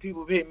 You know,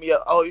 people hit me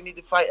up. Oh, you need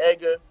to fight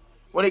Edgar.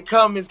 When it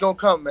comes, it's gonna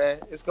come, man.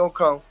 It's gonna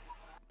come.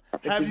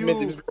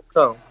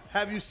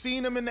 Have you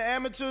seen him in the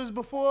amateurs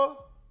before?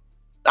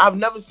 I've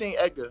never seen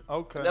Edgar.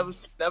 Okay.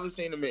 Never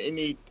seen him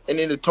in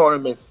any of the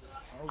tournaments.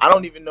 Okay. I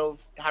don't even know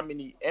how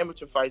many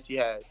amateur fights he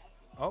has.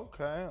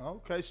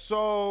 Okay.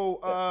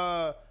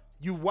 So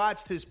you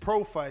watched his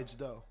pro fights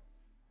though?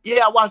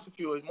 Yeah, I watched a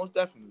few. Most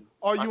definitely.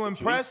 Are you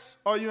impressed?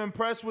 Are you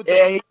impressed with?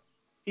 Yeah,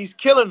 he's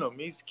killing them.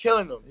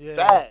 Yeah.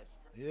 Fast.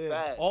 Yeah.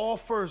 Fast. All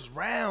first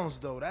rounds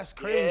though. That's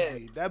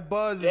crazy. Yeah. That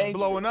buzz is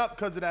blowing up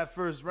because of that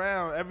first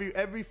round.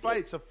 Every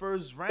fight's a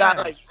first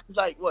round. He's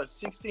like what,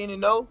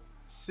 16-0?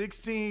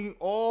 16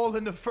 all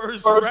in the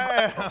first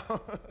round.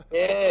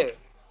 Yeah.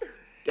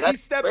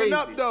 He's stepping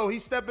up though.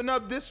 He's stepping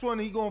up. This one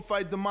he gonna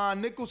fight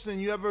Damon Nicholson.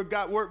 You ever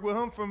got work with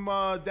him from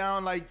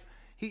down like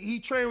he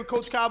trained with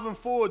Coach Calvin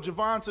Ford,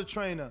 Javonta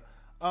trainer.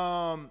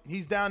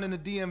 He's down in the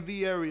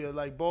DMV area,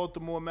 like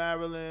Baltimore,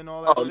 Maryland,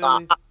 all that.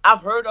 Nah, I've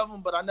heard of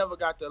him, but I never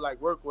got to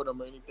like work with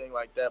him or anything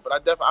like that. But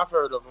I've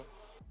heard of him.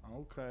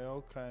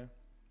 Okay.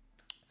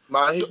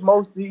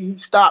 He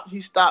stopped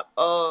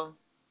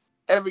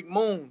Eric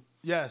Moon.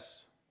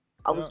 Yes.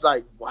 I was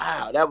like,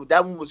 wow,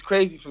 that one was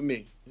crazy for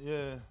me.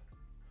 Yeah.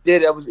 Yeah,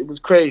 it was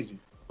crazy.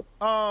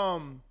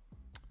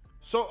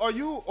 So are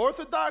you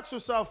Orthodox or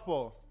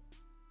Southpaw?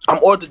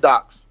 I'm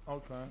Orthodox.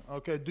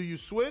 Okay. Do you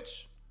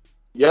switch?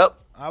 Yep.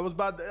 I was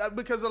about to,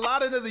 because a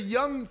lot of the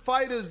young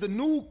fighters, the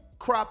new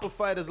crop of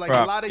fighters, like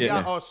a lot of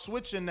y'all are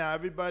switching now.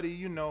 Everybody,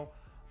 you know.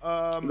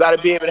 You got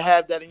to be able to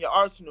have that in your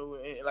arsenal.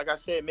 And like I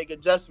said, make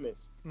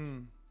adjustments.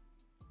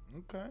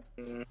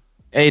 Okay.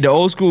 Hey, the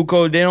old school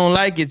code, they don't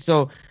like it.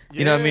 So,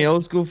 you know what I mean?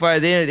 Old school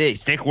fighters, they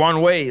stick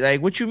one way.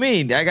 Like, what you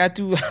mean? I got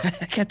two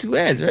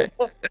hands, right?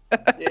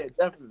 Yeah,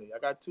 definitely. I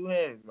got two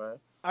hands, man.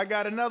 I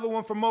got another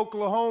one from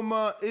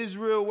Oklahoma.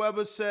 Israel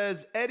Weber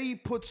says, Eddie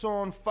puts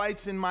on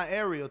fights in my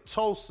area,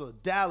 Tulsa,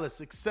 Dallas,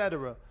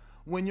 etc.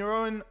 When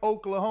you're in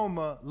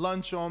Oklahoma,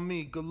 lunch on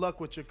me. Good luck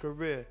with your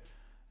career.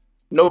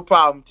 No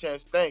problem,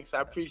 champs. Thanks.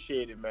 I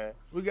appreciate it, man.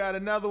 We got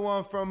another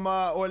one from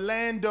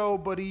Orlando,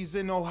 but he's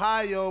in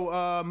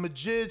Ohio.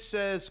 Majid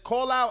says,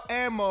 call out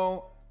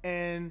Ammo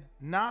and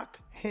knock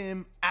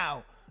him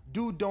out.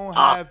 Dude don't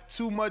have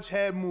too much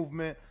head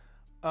movement.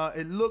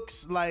 It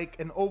looks like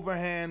an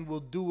overhand will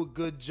do a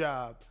good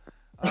job.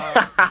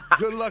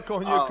 Good luck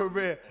on your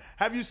career.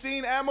 Have you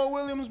seen Ammo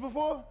Williams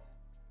before?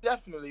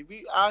 Definitely.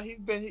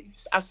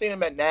 I've seen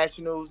him at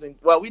nationals, and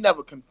we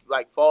never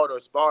fought or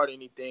sparred or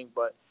anything,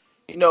 but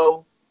you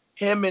know,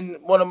 him and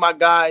one of my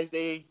guys,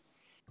 they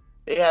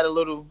had a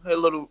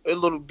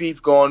little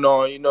beef going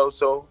on, you know.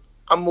 So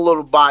I'm a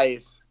little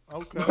biased.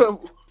 Okay.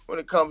 When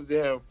it comes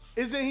to him.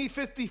 Isn't he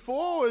 54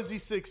 or is he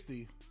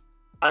 60?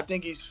 I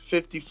think he's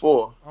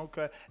 54.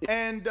 Okay.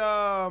 And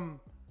how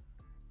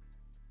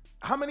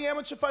many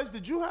amateur fights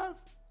did you have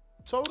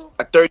total?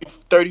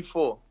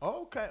 34.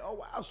 Okay. Oh,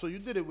 wow. So you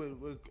did it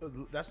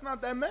with that's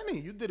not that many.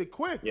 You did it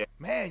quick. Yeah.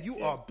 Man, you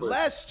are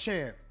blessed,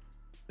 champ.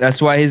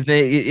 That's why his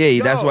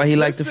name, that's why he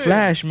liked the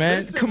Flash,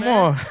 man. Come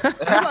on.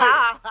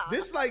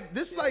 This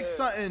like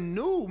something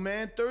new,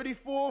 man.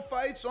 34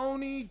 fights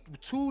only,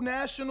 2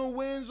 national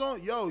wins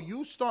on. Yo,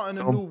 you starting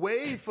a new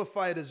wave for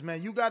fighters,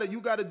 man. You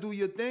gotta do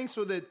your thing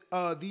so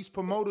that these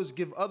promoters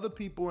give other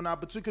people an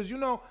opportunity. Because you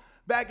know,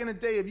 back in the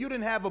day, if you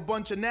didn't have a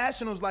bunch of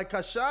nationals like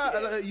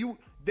Kasha,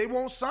 they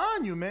won't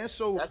sign you, man.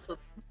 So that's what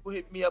people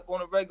hit me up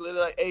on a regular.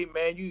 They're like, hey,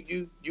 man,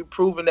 you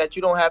proving that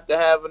you don't have to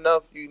have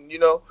enough. You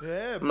know.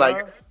 Yeah, I'm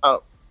like,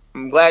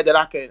 I'm glad that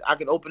I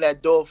can open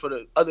that door for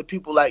the other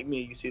people like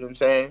me. You see what I'm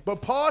saying?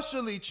 But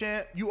partially,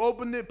 champ, you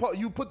opened it.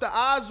 You put the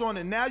eyes on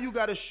it. Now you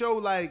got to show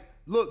like,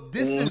 look,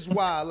 this is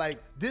why.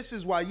 Like, this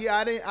is why.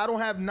 Yeah, I don't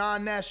have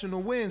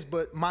non-national wins,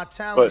 but my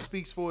talent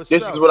speaks for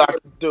itself. This is what I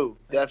can do.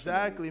 Definitely.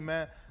 Exactly,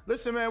 man.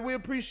 Listen, man, we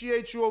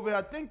appreciate you over here.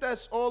 I think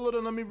that's all of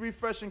them. Let me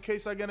refresh in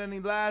case I get any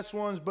last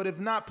ones. But if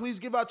not, please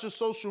give out your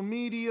social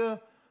media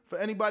for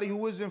anybody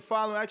who isn't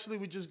following. Actually,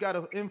 we just got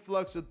an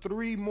influx of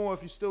 3 more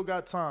if you still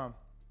got time.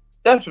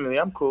 Definitely,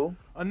 I'm cool.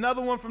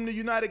 Another one from the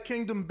United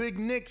Kingdom, Big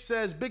Nick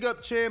says, big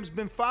up, champs.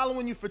 Been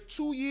following you for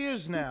 2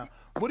 years now.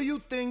 What do you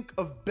think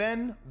of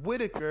Ben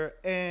Whitaker,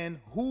 and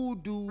who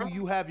do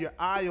you have your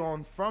eye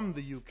on from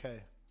the UK?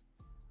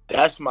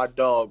 That's my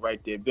dog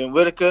right there. Ben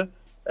Whitaker,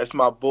 that's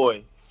my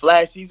boy.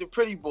 Flash, he's a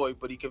pretty boy,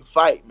 but he can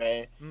fight,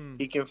 man.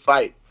 He can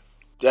fight,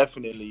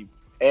 definitely.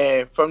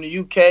 And from the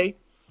UK,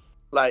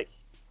 like,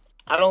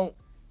 I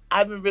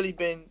haven't really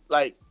been,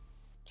 like,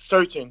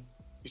 searching.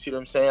 You see what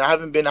I'm saying? I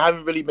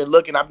haven't really been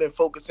looking. I've been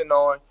focusing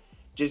on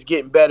just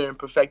getting better and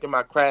perfecting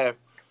my craft.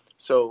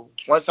 So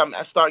once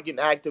I start getting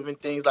active and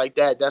things like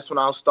that, that's when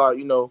I'll start,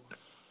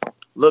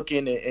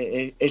 looking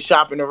and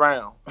shopping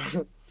around.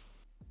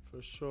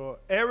 For sure.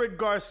 Eric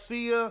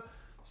Garcia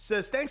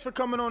says, thanks for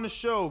coming on the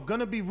show.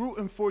 Gonna be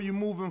rooting for you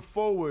moving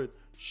forward.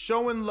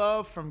 Showing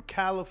love from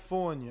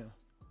California.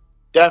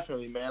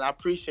 Definitely, man. I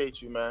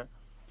appreciate you, man.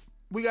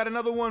 We got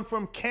another one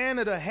from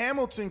Canada.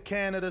 Hamilton,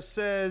 Canada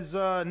says,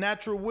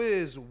 Natural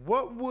Wiz,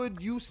 what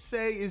would you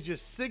say is your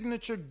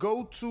signature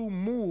go-to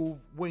move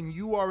when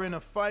you are in a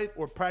fight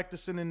or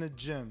practicing in the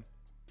gym?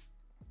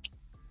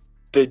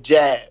 The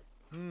jab.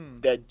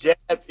 That jab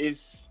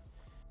is,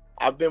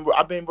 I've been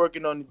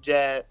working on the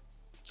jab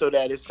so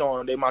that it's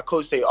on, my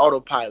coach say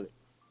autopilot,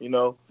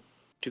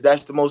 because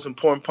that's the most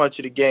important punch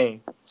of the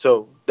game.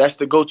 So that's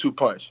the go-to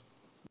punch,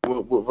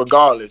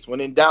 regardless. When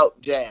in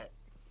doubt, jab.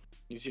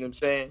 You see what I'm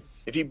saying?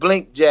 If he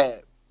blink,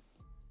 jab.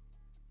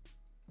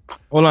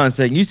 Hold on a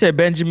second. You said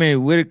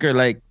Benjamin Whitaker,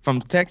 like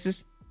from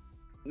Texas?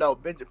 No,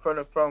 from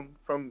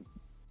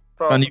the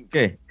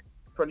UK.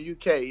 From the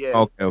UK,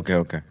 yeah.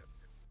 Okay.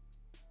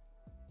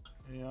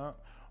 Yeah.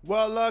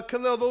 Well,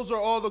 Khalil, those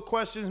are all the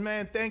questions,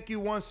 man. Thank you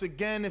once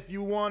again. If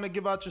you want to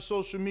give out your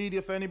social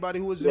media for anybody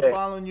who isn't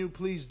following you,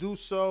 please do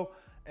so.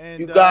 And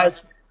you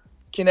guys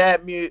can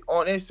add me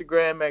on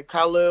Instagram at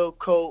Khalil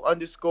Co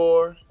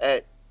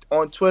 _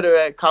 on Twitter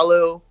at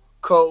Khalil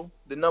Co,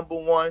 the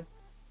 #1,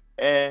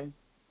 and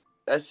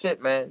that's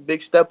it, man.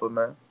 Big stepper,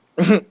 man.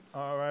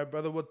 All right,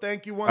 brother. Well,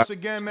 thank you once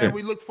again, man.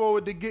 We look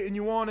forward to getting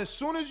you on. As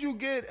soon as you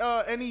get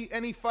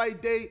any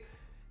fight date,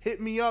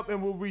 hit me up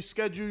and we'll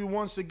reschedule you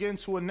once again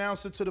to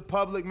announce it to the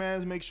public,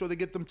 man. Make sure they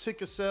get them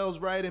ticket sales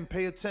right and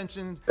pay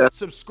attention.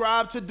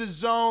 Subscribe to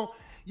DAZN.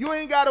 You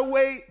ain't gotta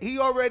wait. He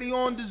already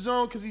on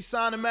DAZN because he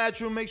signed a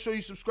Matchroom. Make sure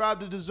you subscribe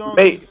to DAZN.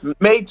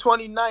 May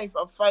 29th,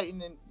 I'm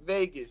fighting in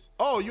Vegas.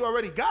 Oh, you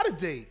already got a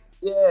date?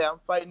 Yeah, I'm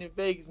fighting in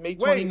Vegas, May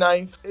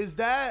 29th. Is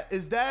that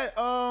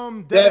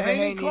Devin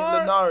Haney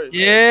card? Linares.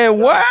 Yeah,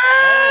 what?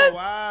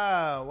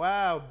 Oh,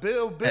 wow.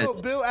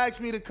 Bill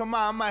asked me to come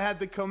out. I might have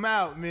to come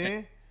out,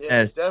 man.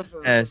 Yes. Yo,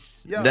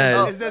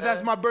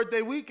 that's my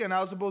birthday weekend.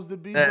 I was supposed to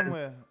be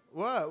somewhere.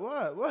 What?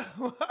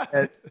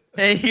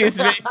 Vegas.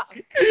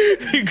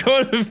 You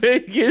go to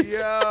Vegas.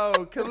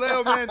 Yo,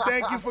 Khalil, man,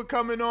 thank you for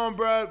coming on,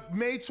 bro.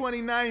 May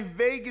 29th,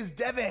 Vegas,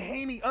 Devin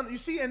Haney. You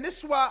see, and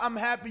this is why I'm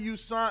happy you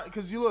signed,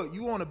 because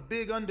you on a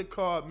big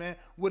undercard, man,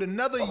 with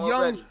another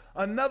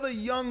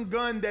young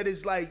gun that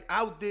is like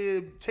out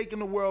there taking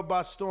the world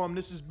by storm.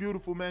 This is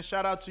beautiful, man.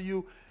 Shout out to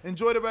you.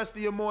 Enjoy the rest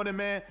of your morning,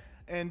 man,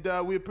 and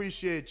we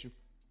appreciate you.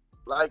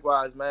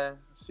 Likewise, man.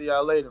 See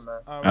y'all later, man.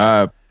 All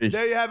right.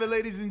 There you have it,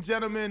 ladies and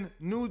gentlemen.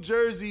 New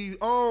Jersey's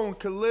own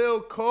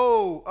Khalil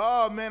Cole.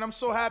 Oh, man, I'm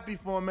so happy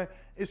for him, man.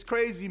 It's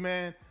crazy,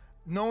 man,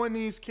 knowing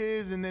these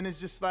kids, and then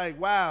it's just like,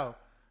 wow,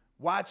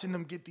 watching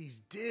them get these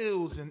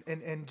deals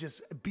and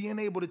just being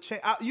able to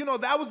change.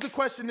 That was the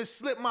question that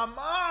slipped my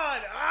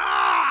mind.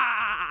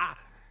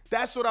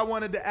 That's what I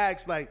wanted to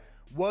ask. Like,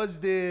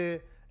 was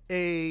there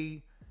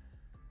a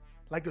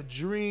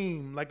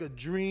dream move,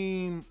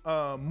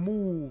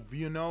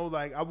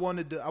 like I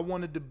wanted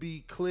to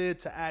be clear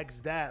to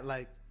ask that,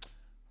 like,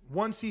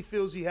 once he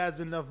feels he has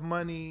enough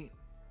money,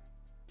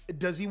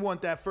 does he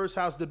want that first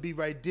house to be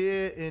right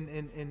there in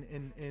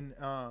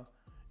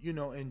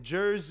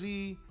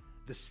Jersey,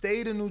 the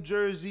state of New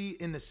Jersey,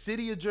 in the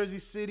city of Jersey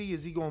City?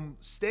 Is he gonna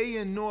stay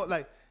in North,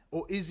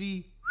 or is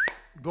he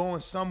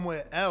going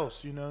somewhere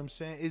else? You know what I'm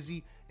saying? Is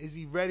he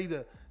ready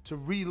to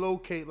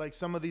relocate like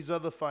some of these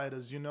other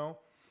fighters,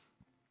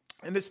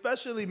 And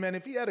especially, man,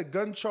 if he had a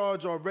gun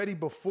charge already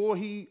before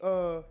he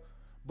got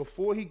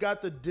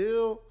the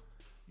deal,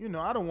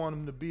 I don't want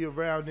him to be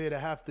around there to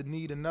have to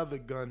need another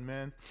gun,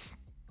 man.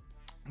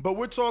 But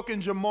we're talking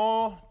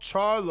Jermall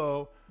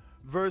Charlo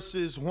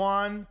versus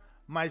Juan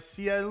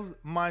Maciel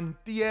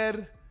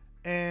Montier.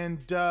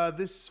 And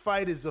this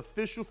fight is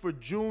official for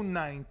June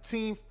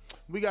 19th.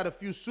 We got a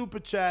few super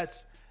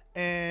chats.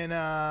 And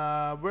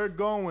we're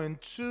going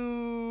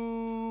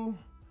to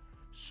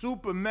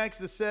Super Mex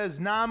that says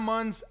 9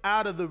 months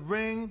out of the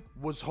ring,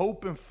 was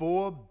hoping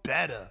for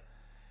better.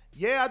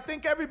 Yeah, I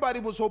think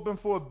everybody was hoping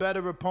for a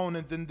better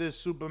opponent than this,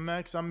 Super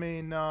Mex. I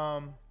mean,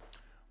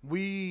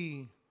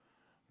 we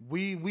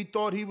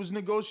thought he was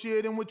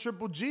negotiating with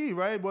Triple G,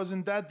 right?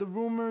 Wasn't that the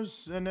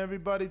rumors? And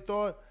everybody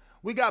thought.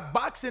 We got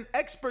Boxing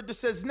Expert that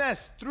says,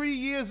 Ness, 3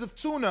 years of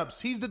tune-ups.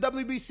 He's the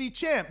WBC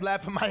champ.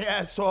 Laughing my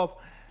ass off.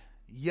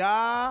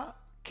 Y'all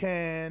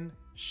can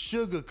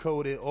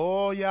sugarcoat it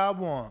all y'all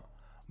want,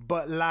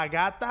 but La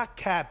Gata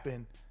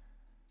capping.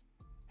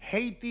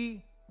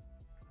 Haiti,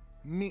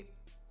 mi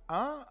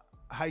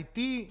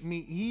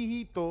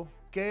hijito,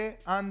 ¿qué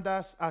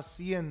andas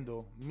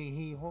haciendo,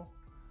 mijo?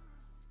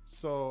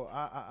 So,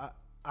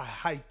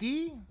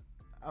 Haiti,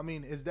 I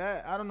mean, is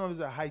that, I don't know, is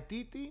that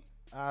Haititi?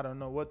 I don't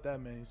know what that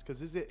means,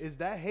 because is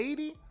that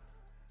Haiti?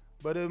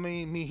 But I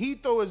mean,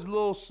 mijito is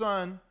little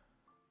son.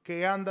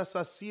 ¿Qué andas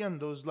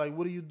haciendo? It's like,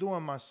 what are you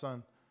doing, my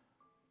son?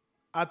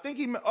 I think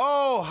he meant,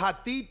 oh,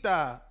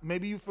 hatita.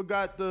 Maybe you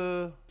forgot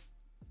the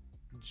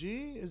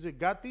G. Is it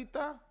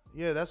gatita?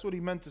 Yeah, that's what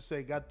he meant to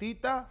say.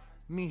 Gatita,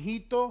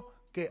 mijito,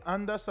 ¿qué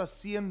andas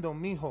haciendo,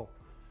 mijo?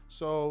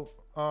 So,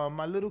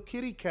 my little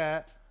kitty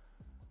cat,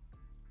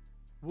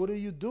 what are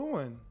you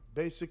doing?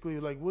 Basically,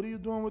 like, what are you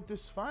doing with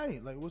this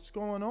fight? Like, what's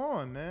going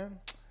on, man?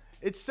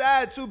 It's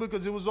sad, too,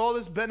 because it was all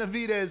this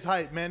Benavidez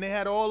hype, man. They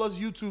had all us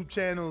YouTube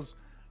channels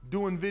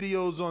doing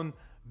videos on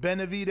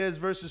Benavidez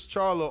versus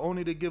Charlo,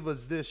 only to give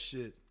us this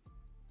shit.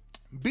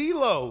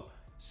 B-Lo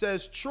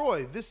says,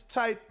 Troy, this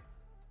type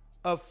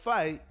of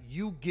fight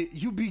you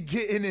be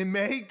getting in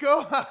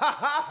Mexico?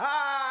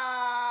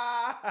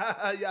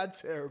 Y'all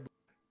terrible.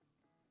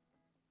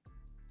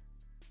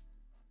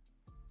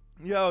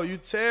 Yo, you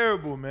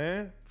terrible,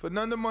 man.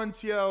 Fernando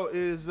Montiel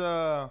is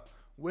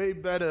way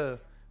better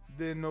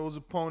than those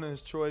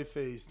opponents Troy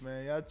faced,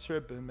 man. Y'all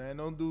tripping, man.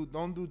 Don't do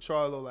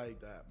Charlo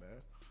like that, man.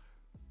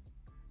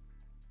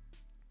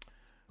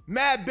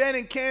 Matt Ben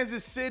in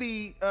Kansas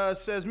City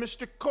says,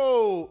 Mr.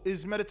 Cole,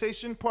 is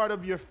meditation part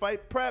of your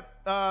fight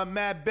prep?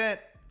 Matt Ben,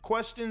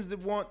 questions that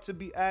want to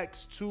be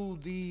asked to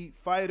the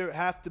fighter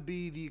have to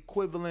be the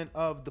equivalent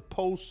of the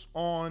posts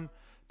on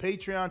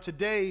Patreon.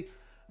 Today,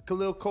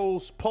 Khalil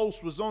Cole's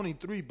post was only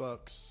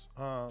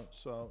 $3.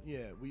 So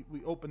yeah, we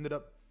opened it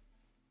up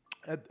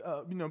at,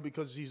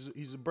 because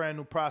he's a brand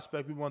new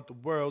prospect. We want the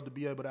world to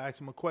be able to ask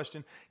him a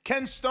question.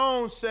 Ken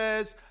Stone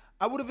says,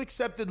 I would have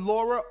accepted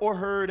Laura or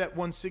Hurd at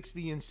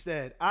 160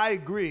 instead. I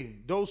agree.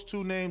 Those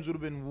two names would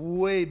have been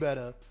way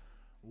better.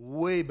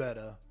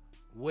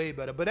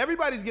 But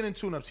everybody's getting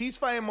tune-ups. He's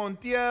fighting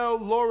Montiel.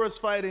 Laura's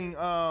fighting,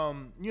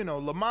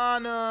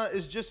 Lamana.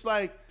 It's just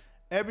like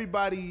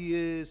everybody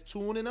is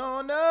tuning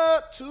on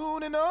up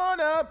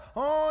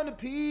on the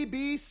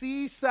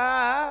PBC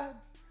side.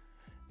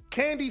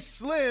 Candy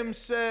Slim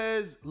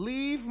says,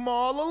 leave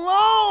Maul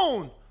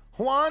alone.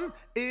 Juan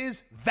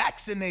is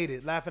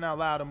vaccinated. Laughing out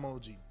loud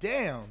emoji.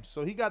 Damn.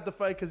 So he got the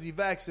fight because he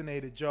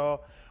vaccinated,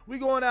 y'all. We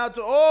going out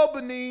to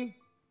Albany.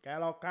 Yeah,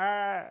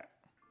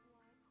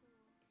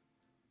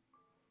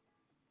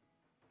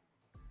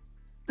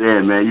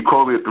 man. You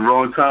called me at the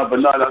wrong time, but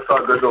no, that's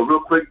all good. Though.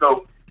 Real quick,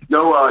 though.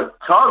 Yo,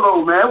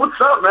 Charlo, man.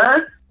 What's up,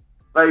 man?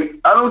 Like,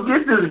 I don't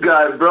get this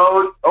guy,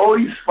 bro. All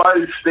these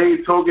fighters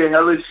stay talking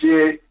hella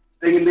shit,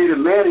 thinking they the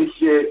man and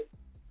shit,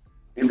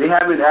 and they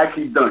haven't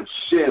actually done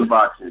shit in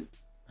boxing.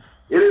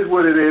 It is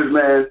what it is,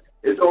 man.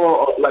 It's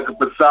all like a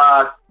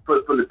facade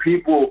for the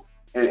people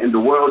and the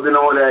world and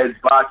all that. It's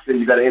boxing.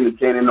 You got to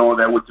entertain and all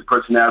that with your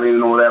personality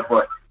and all that.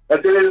 But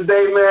at the end of the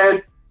day,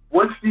 man,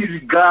 once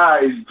these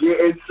guys get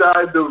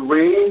inside the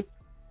ring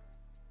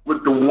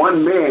with the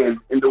one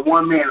man and the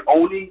one man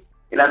only,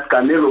 and that's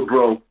Canelo,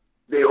 bro,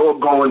 they all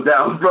going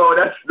down, bro.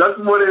 That's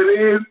what it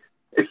is.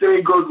 The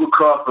same goes with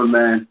Crawford,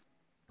 man.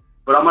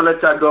 But I'm going to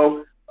let y'all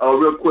go.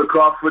 Real quick,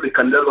 Crawford and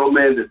Canelo,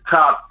 man, the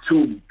top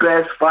two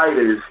best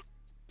fighters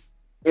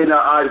in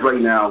our eyes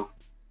right now.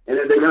 And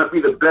they're going to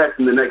be the best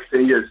in the next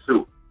 10 years,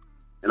 too.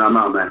 And I'm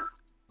out, man.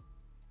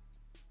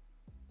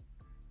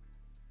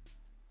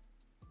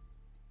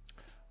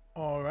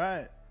 All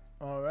right.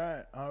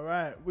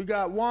 We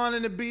got Juan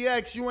in the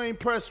BX. You ain't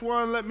press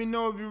one. Let me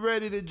know if you're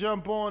ready to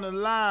jump on the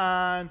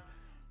line.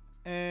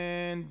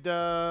 And,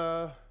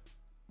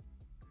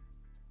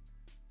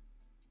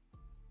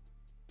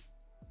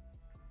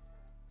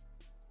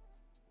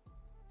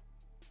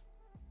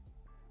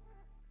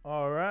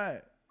 all right.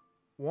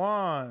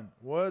 Juan,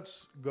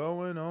 what's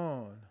going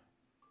on?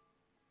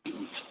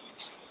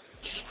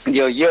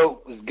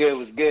 Yo,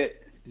 what's good?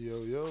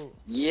 Yo.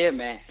 Yeah,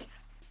 man.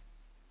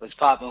 What's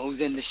poppin'?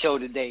 Who's in the show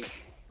today?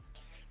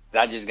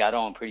 I just got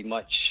on pretty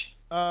much.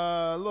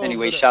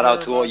 Anyway, shout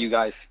out to all you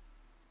guys.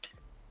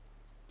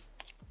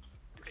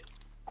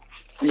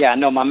 Yeah, I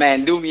know my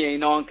man Doomy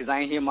ain't on because I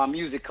ain't hear my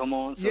music come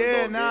on. So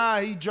yeah,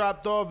 he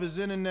dropped off his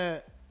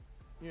internet,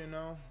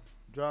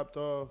 dropped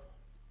off.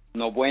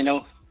 no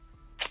bueno.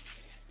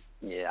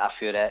 Yeah, I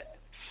feel that.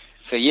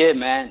 So, yeah,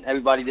 man,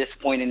 everybody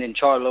disappointed in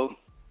Charlo.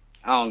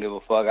 I don't give a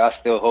fuck. I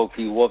still hope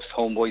he whoops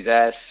homeboy's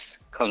ass,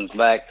 comes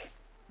back.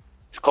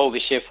 This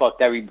COVID shit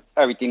fucked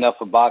everything up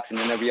for boxing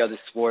and every other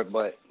sport,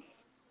 but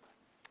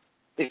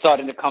they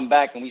starting to come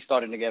back and we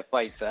starting to get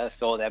fights, so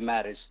that's all that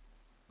matters.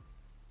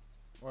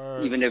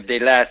 Word. Even if they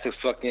last a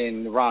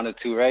fucking round or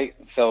two, right?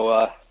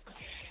 So,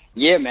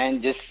 yeah,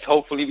 man, just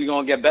hopefully we're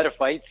going to get better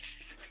fights.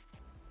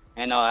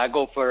 And I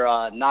go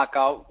for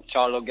knockout.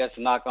 Charlo gets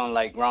a knockout on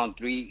like round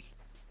 3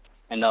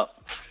 and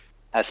up.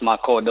 That's my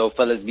call, though.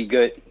 Fellas, be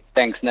good.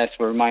 Thanks, Ness,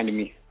 for reminding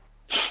me.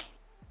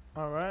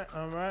 All right.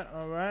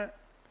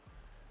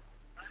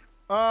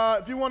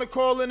 If you want to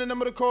call in, the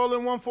number to call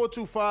in,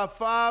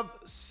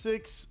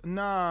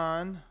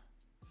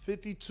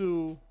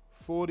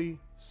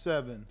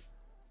 14255-69-5247.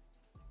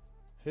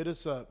 Hit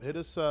us up.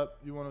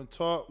 You want to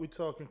talk? We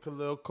talking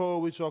Khalil Cole.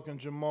 We talking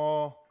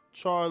Jermall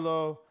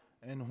Charlo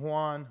and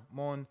Juan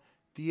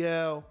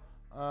Montiel.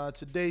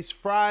 Today's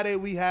Friday.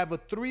 We have a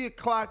 3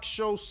 o'clock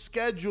show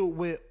scheduled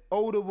with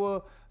Ottawa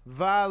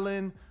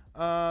Violin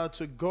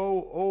to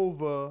go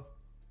over,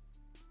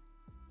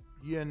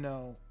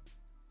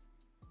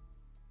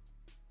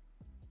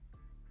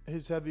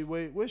 his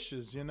heavyweight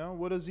wishes.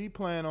 What does he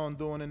plan on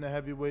doing in the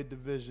heavyweight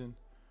division?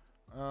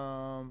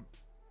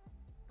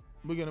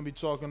 We're going to be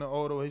talking to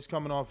Odo. He's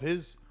coming off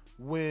his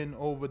win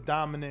over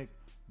Dominic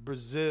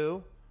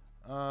Brazil.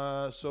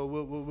 So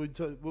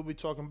we'll be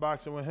talking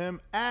boxing with him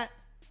at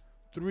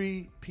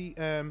 3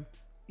 p.m.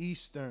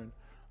 Eastern.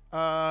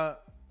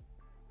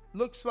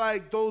 Looks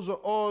like those are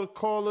all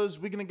callers.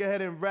 We're going to go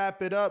ahead and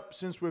wrap it up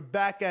since we're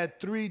back at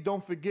 3.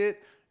 Don't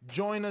forget,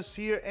 join us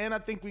here. And I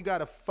think we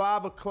got a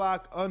 5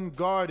 o'clock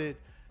unguarded.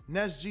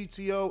 Nest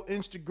GTO,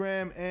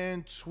 Instagram,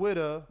 and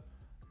Twitter.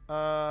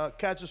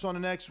 Catch us on the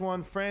next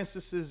one.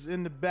 Francis is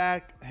in the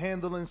back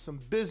handling some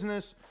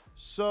business.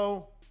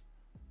 So,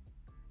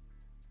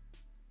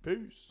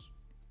 peace.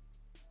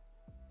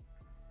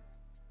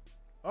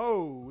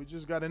 Oh, we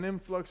just got an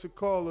influx of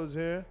callers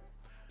here.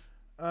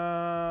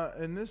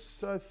 And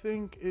this, I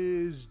think,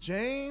 is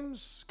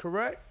James,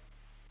 correct?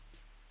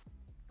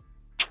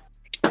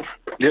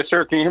 Yes,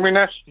 sir. Can you hear me,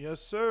 Nash?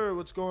 Yes, sir.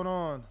 What's going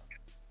on?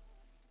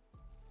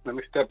 Let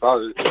me step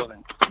out of the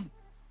building.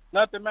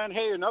 Nothing, man.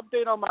 Hey, an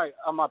update on my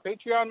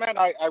Patreon, man.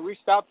 I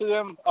reached out to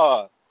them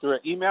through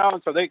an email,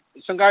 and so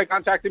some guy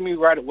contacted me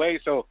right away.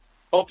 So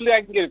hopefully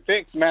I can get it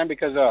fixed, man,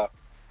 because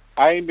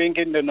I ain't been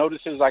getting the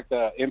notices like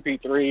the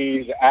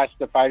MP3s, ask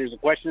the fighters the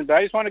questions. But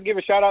I just want to give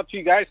a shout out to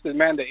you guys because,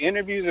 man, the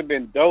interviews have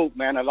been dope,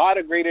 man. A lot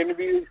of great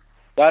interviews,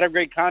 a lot of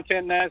great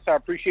content, Ness. I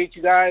appreciate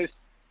you guys,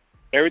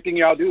 everything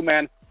y'all do,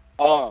 man.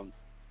 I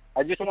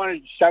just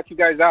wanted to shout you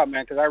guys out,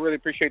 man, because I really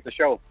appreciate the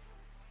show.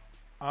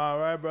 All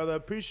right, brother.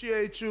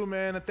 Appreciate you,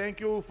 man. And thank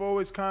you for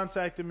always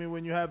contacting me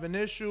when you have an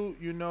issue.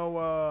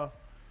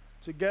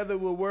 Together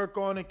we'll work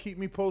on it. Keep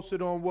me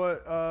posted on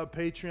what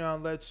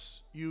Patreon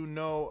lets you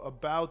know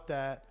about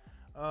that.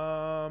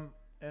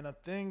 And I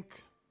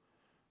think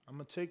I'm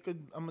gonna take a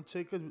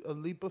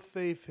leap of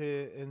faith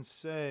here and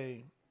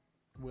say,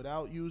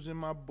 without using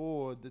my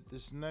board, that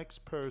this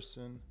next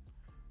person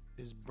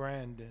is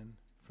Brandon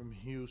from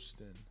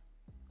Houston.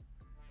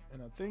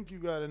 And I think you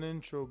got an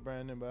intro,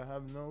 Brandon, but I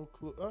have no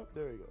clue. Oh,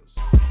 there he goes.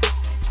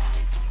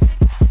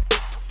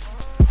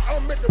 I'll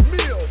make a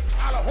meal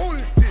out of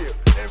Holyfield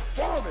and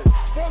farm it.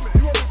 You want me to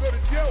go to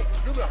jail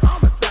for doing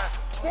homicide?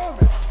 Farm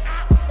it.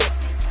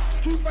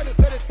 Keep fighters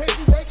that take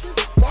you right there.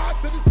 Bar to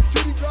the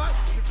security guard.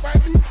 You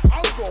fight me,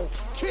 I'm going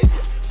to kill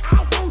you. I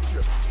want you.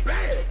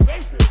 Bad,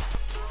 baby.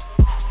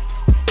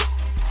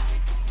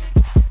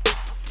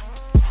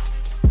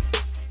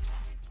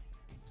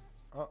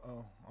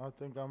 Uh-oh. I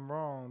think I'm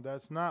wrong.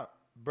 That's not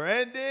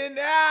Brandon.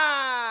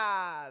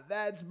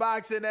 That's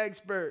Boxing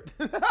Expert.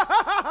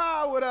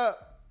 What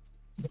up?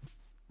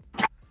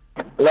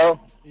 Hello?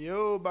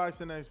 Yo,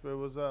 Boxing Expert.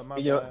 What's up? My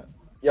bad.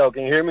 Yo,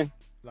 can you hear me?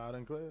 Loud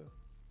and clear.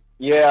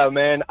 Yeah,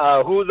 man.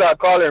 Who's our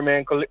caller,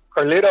 man?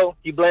 Carlito?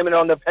 You blame it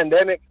on the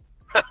pandemic?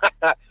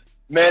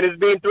 Man, it's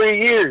been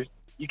 3 years.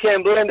 You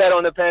can't blame that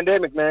on the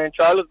pandemic, man.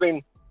 Charlo's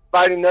been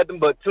fighting nothing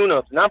but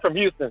tune-ups. And I'm from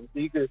Houston, so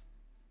you could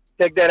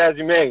take that as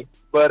you may.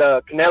 But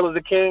Canelo's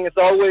the king as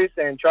always,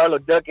 and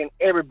Charlo ducking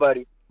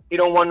everybody. He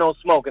don't want no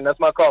smoke, and that's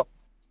my call.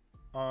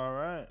 All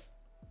right.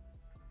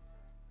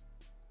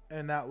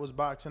 And that was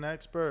Boxing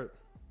Expert.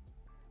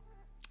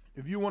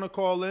 If you want to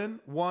call in,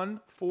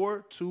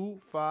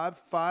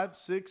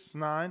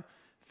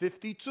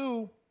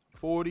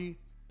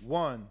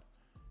 1-425-569-5241.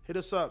 Hit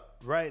us up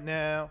right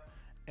now,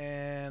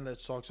 and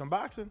let's talk some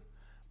boxing.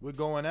 We're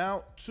going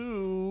out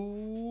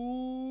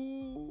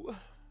to...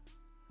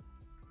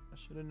 I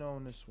should have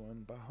known this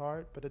one by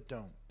heart, but I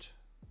don't.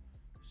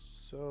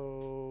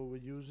 So we're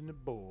using the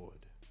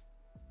board.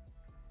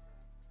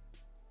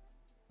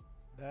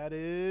 That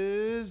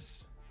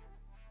is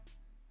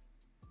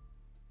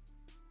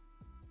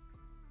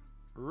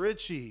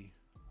Richie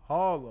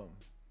Harlem.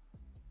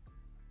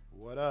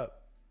 What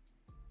up?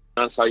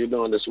 That's how you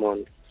doing this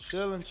morning?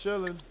 Chilling.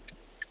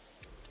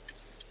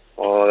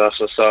 Oh, that's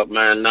what's up,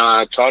 man.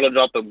 Nah, Charlo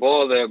dropped the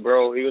ball there,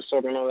 bro. He was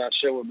talking all that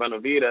shit with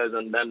Benavidez,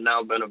 and then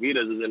now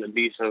Benavidez is in a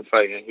decent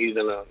fight, and he's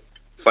in a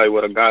fight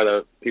with a guy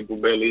that people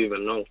barely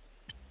even know.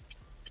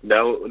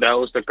 That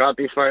was the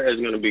Tecate fight is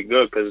going to be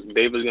good because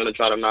David's going to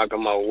try to knock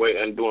him out way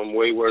and do him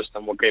way worse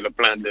than what Caleb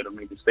Plant did to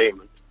make a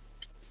statement.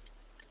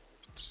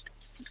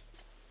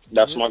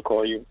 That's my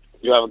call. You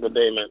have a good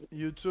day, man.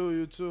 You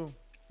too.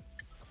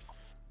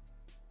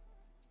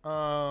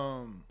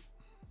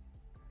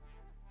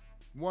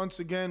 Once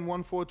again,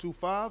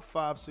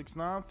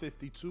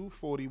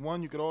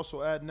 1425-569-5241. You could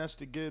also add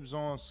Nestor Gibbs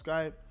on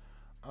Skype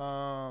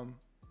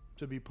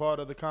to be part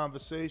of the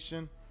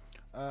conversation.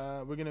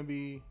 We're going to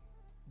be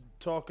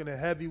talking to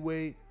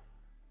heavyweight,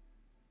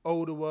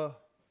 Ottawa,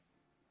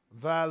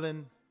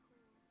 Valen,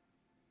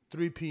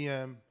 3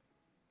 p.m.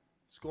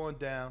 It's going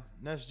down.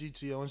 Next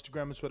GTO,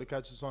 Instagram and Twitter.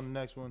 Catch us on the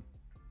next one.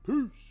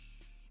 Peace.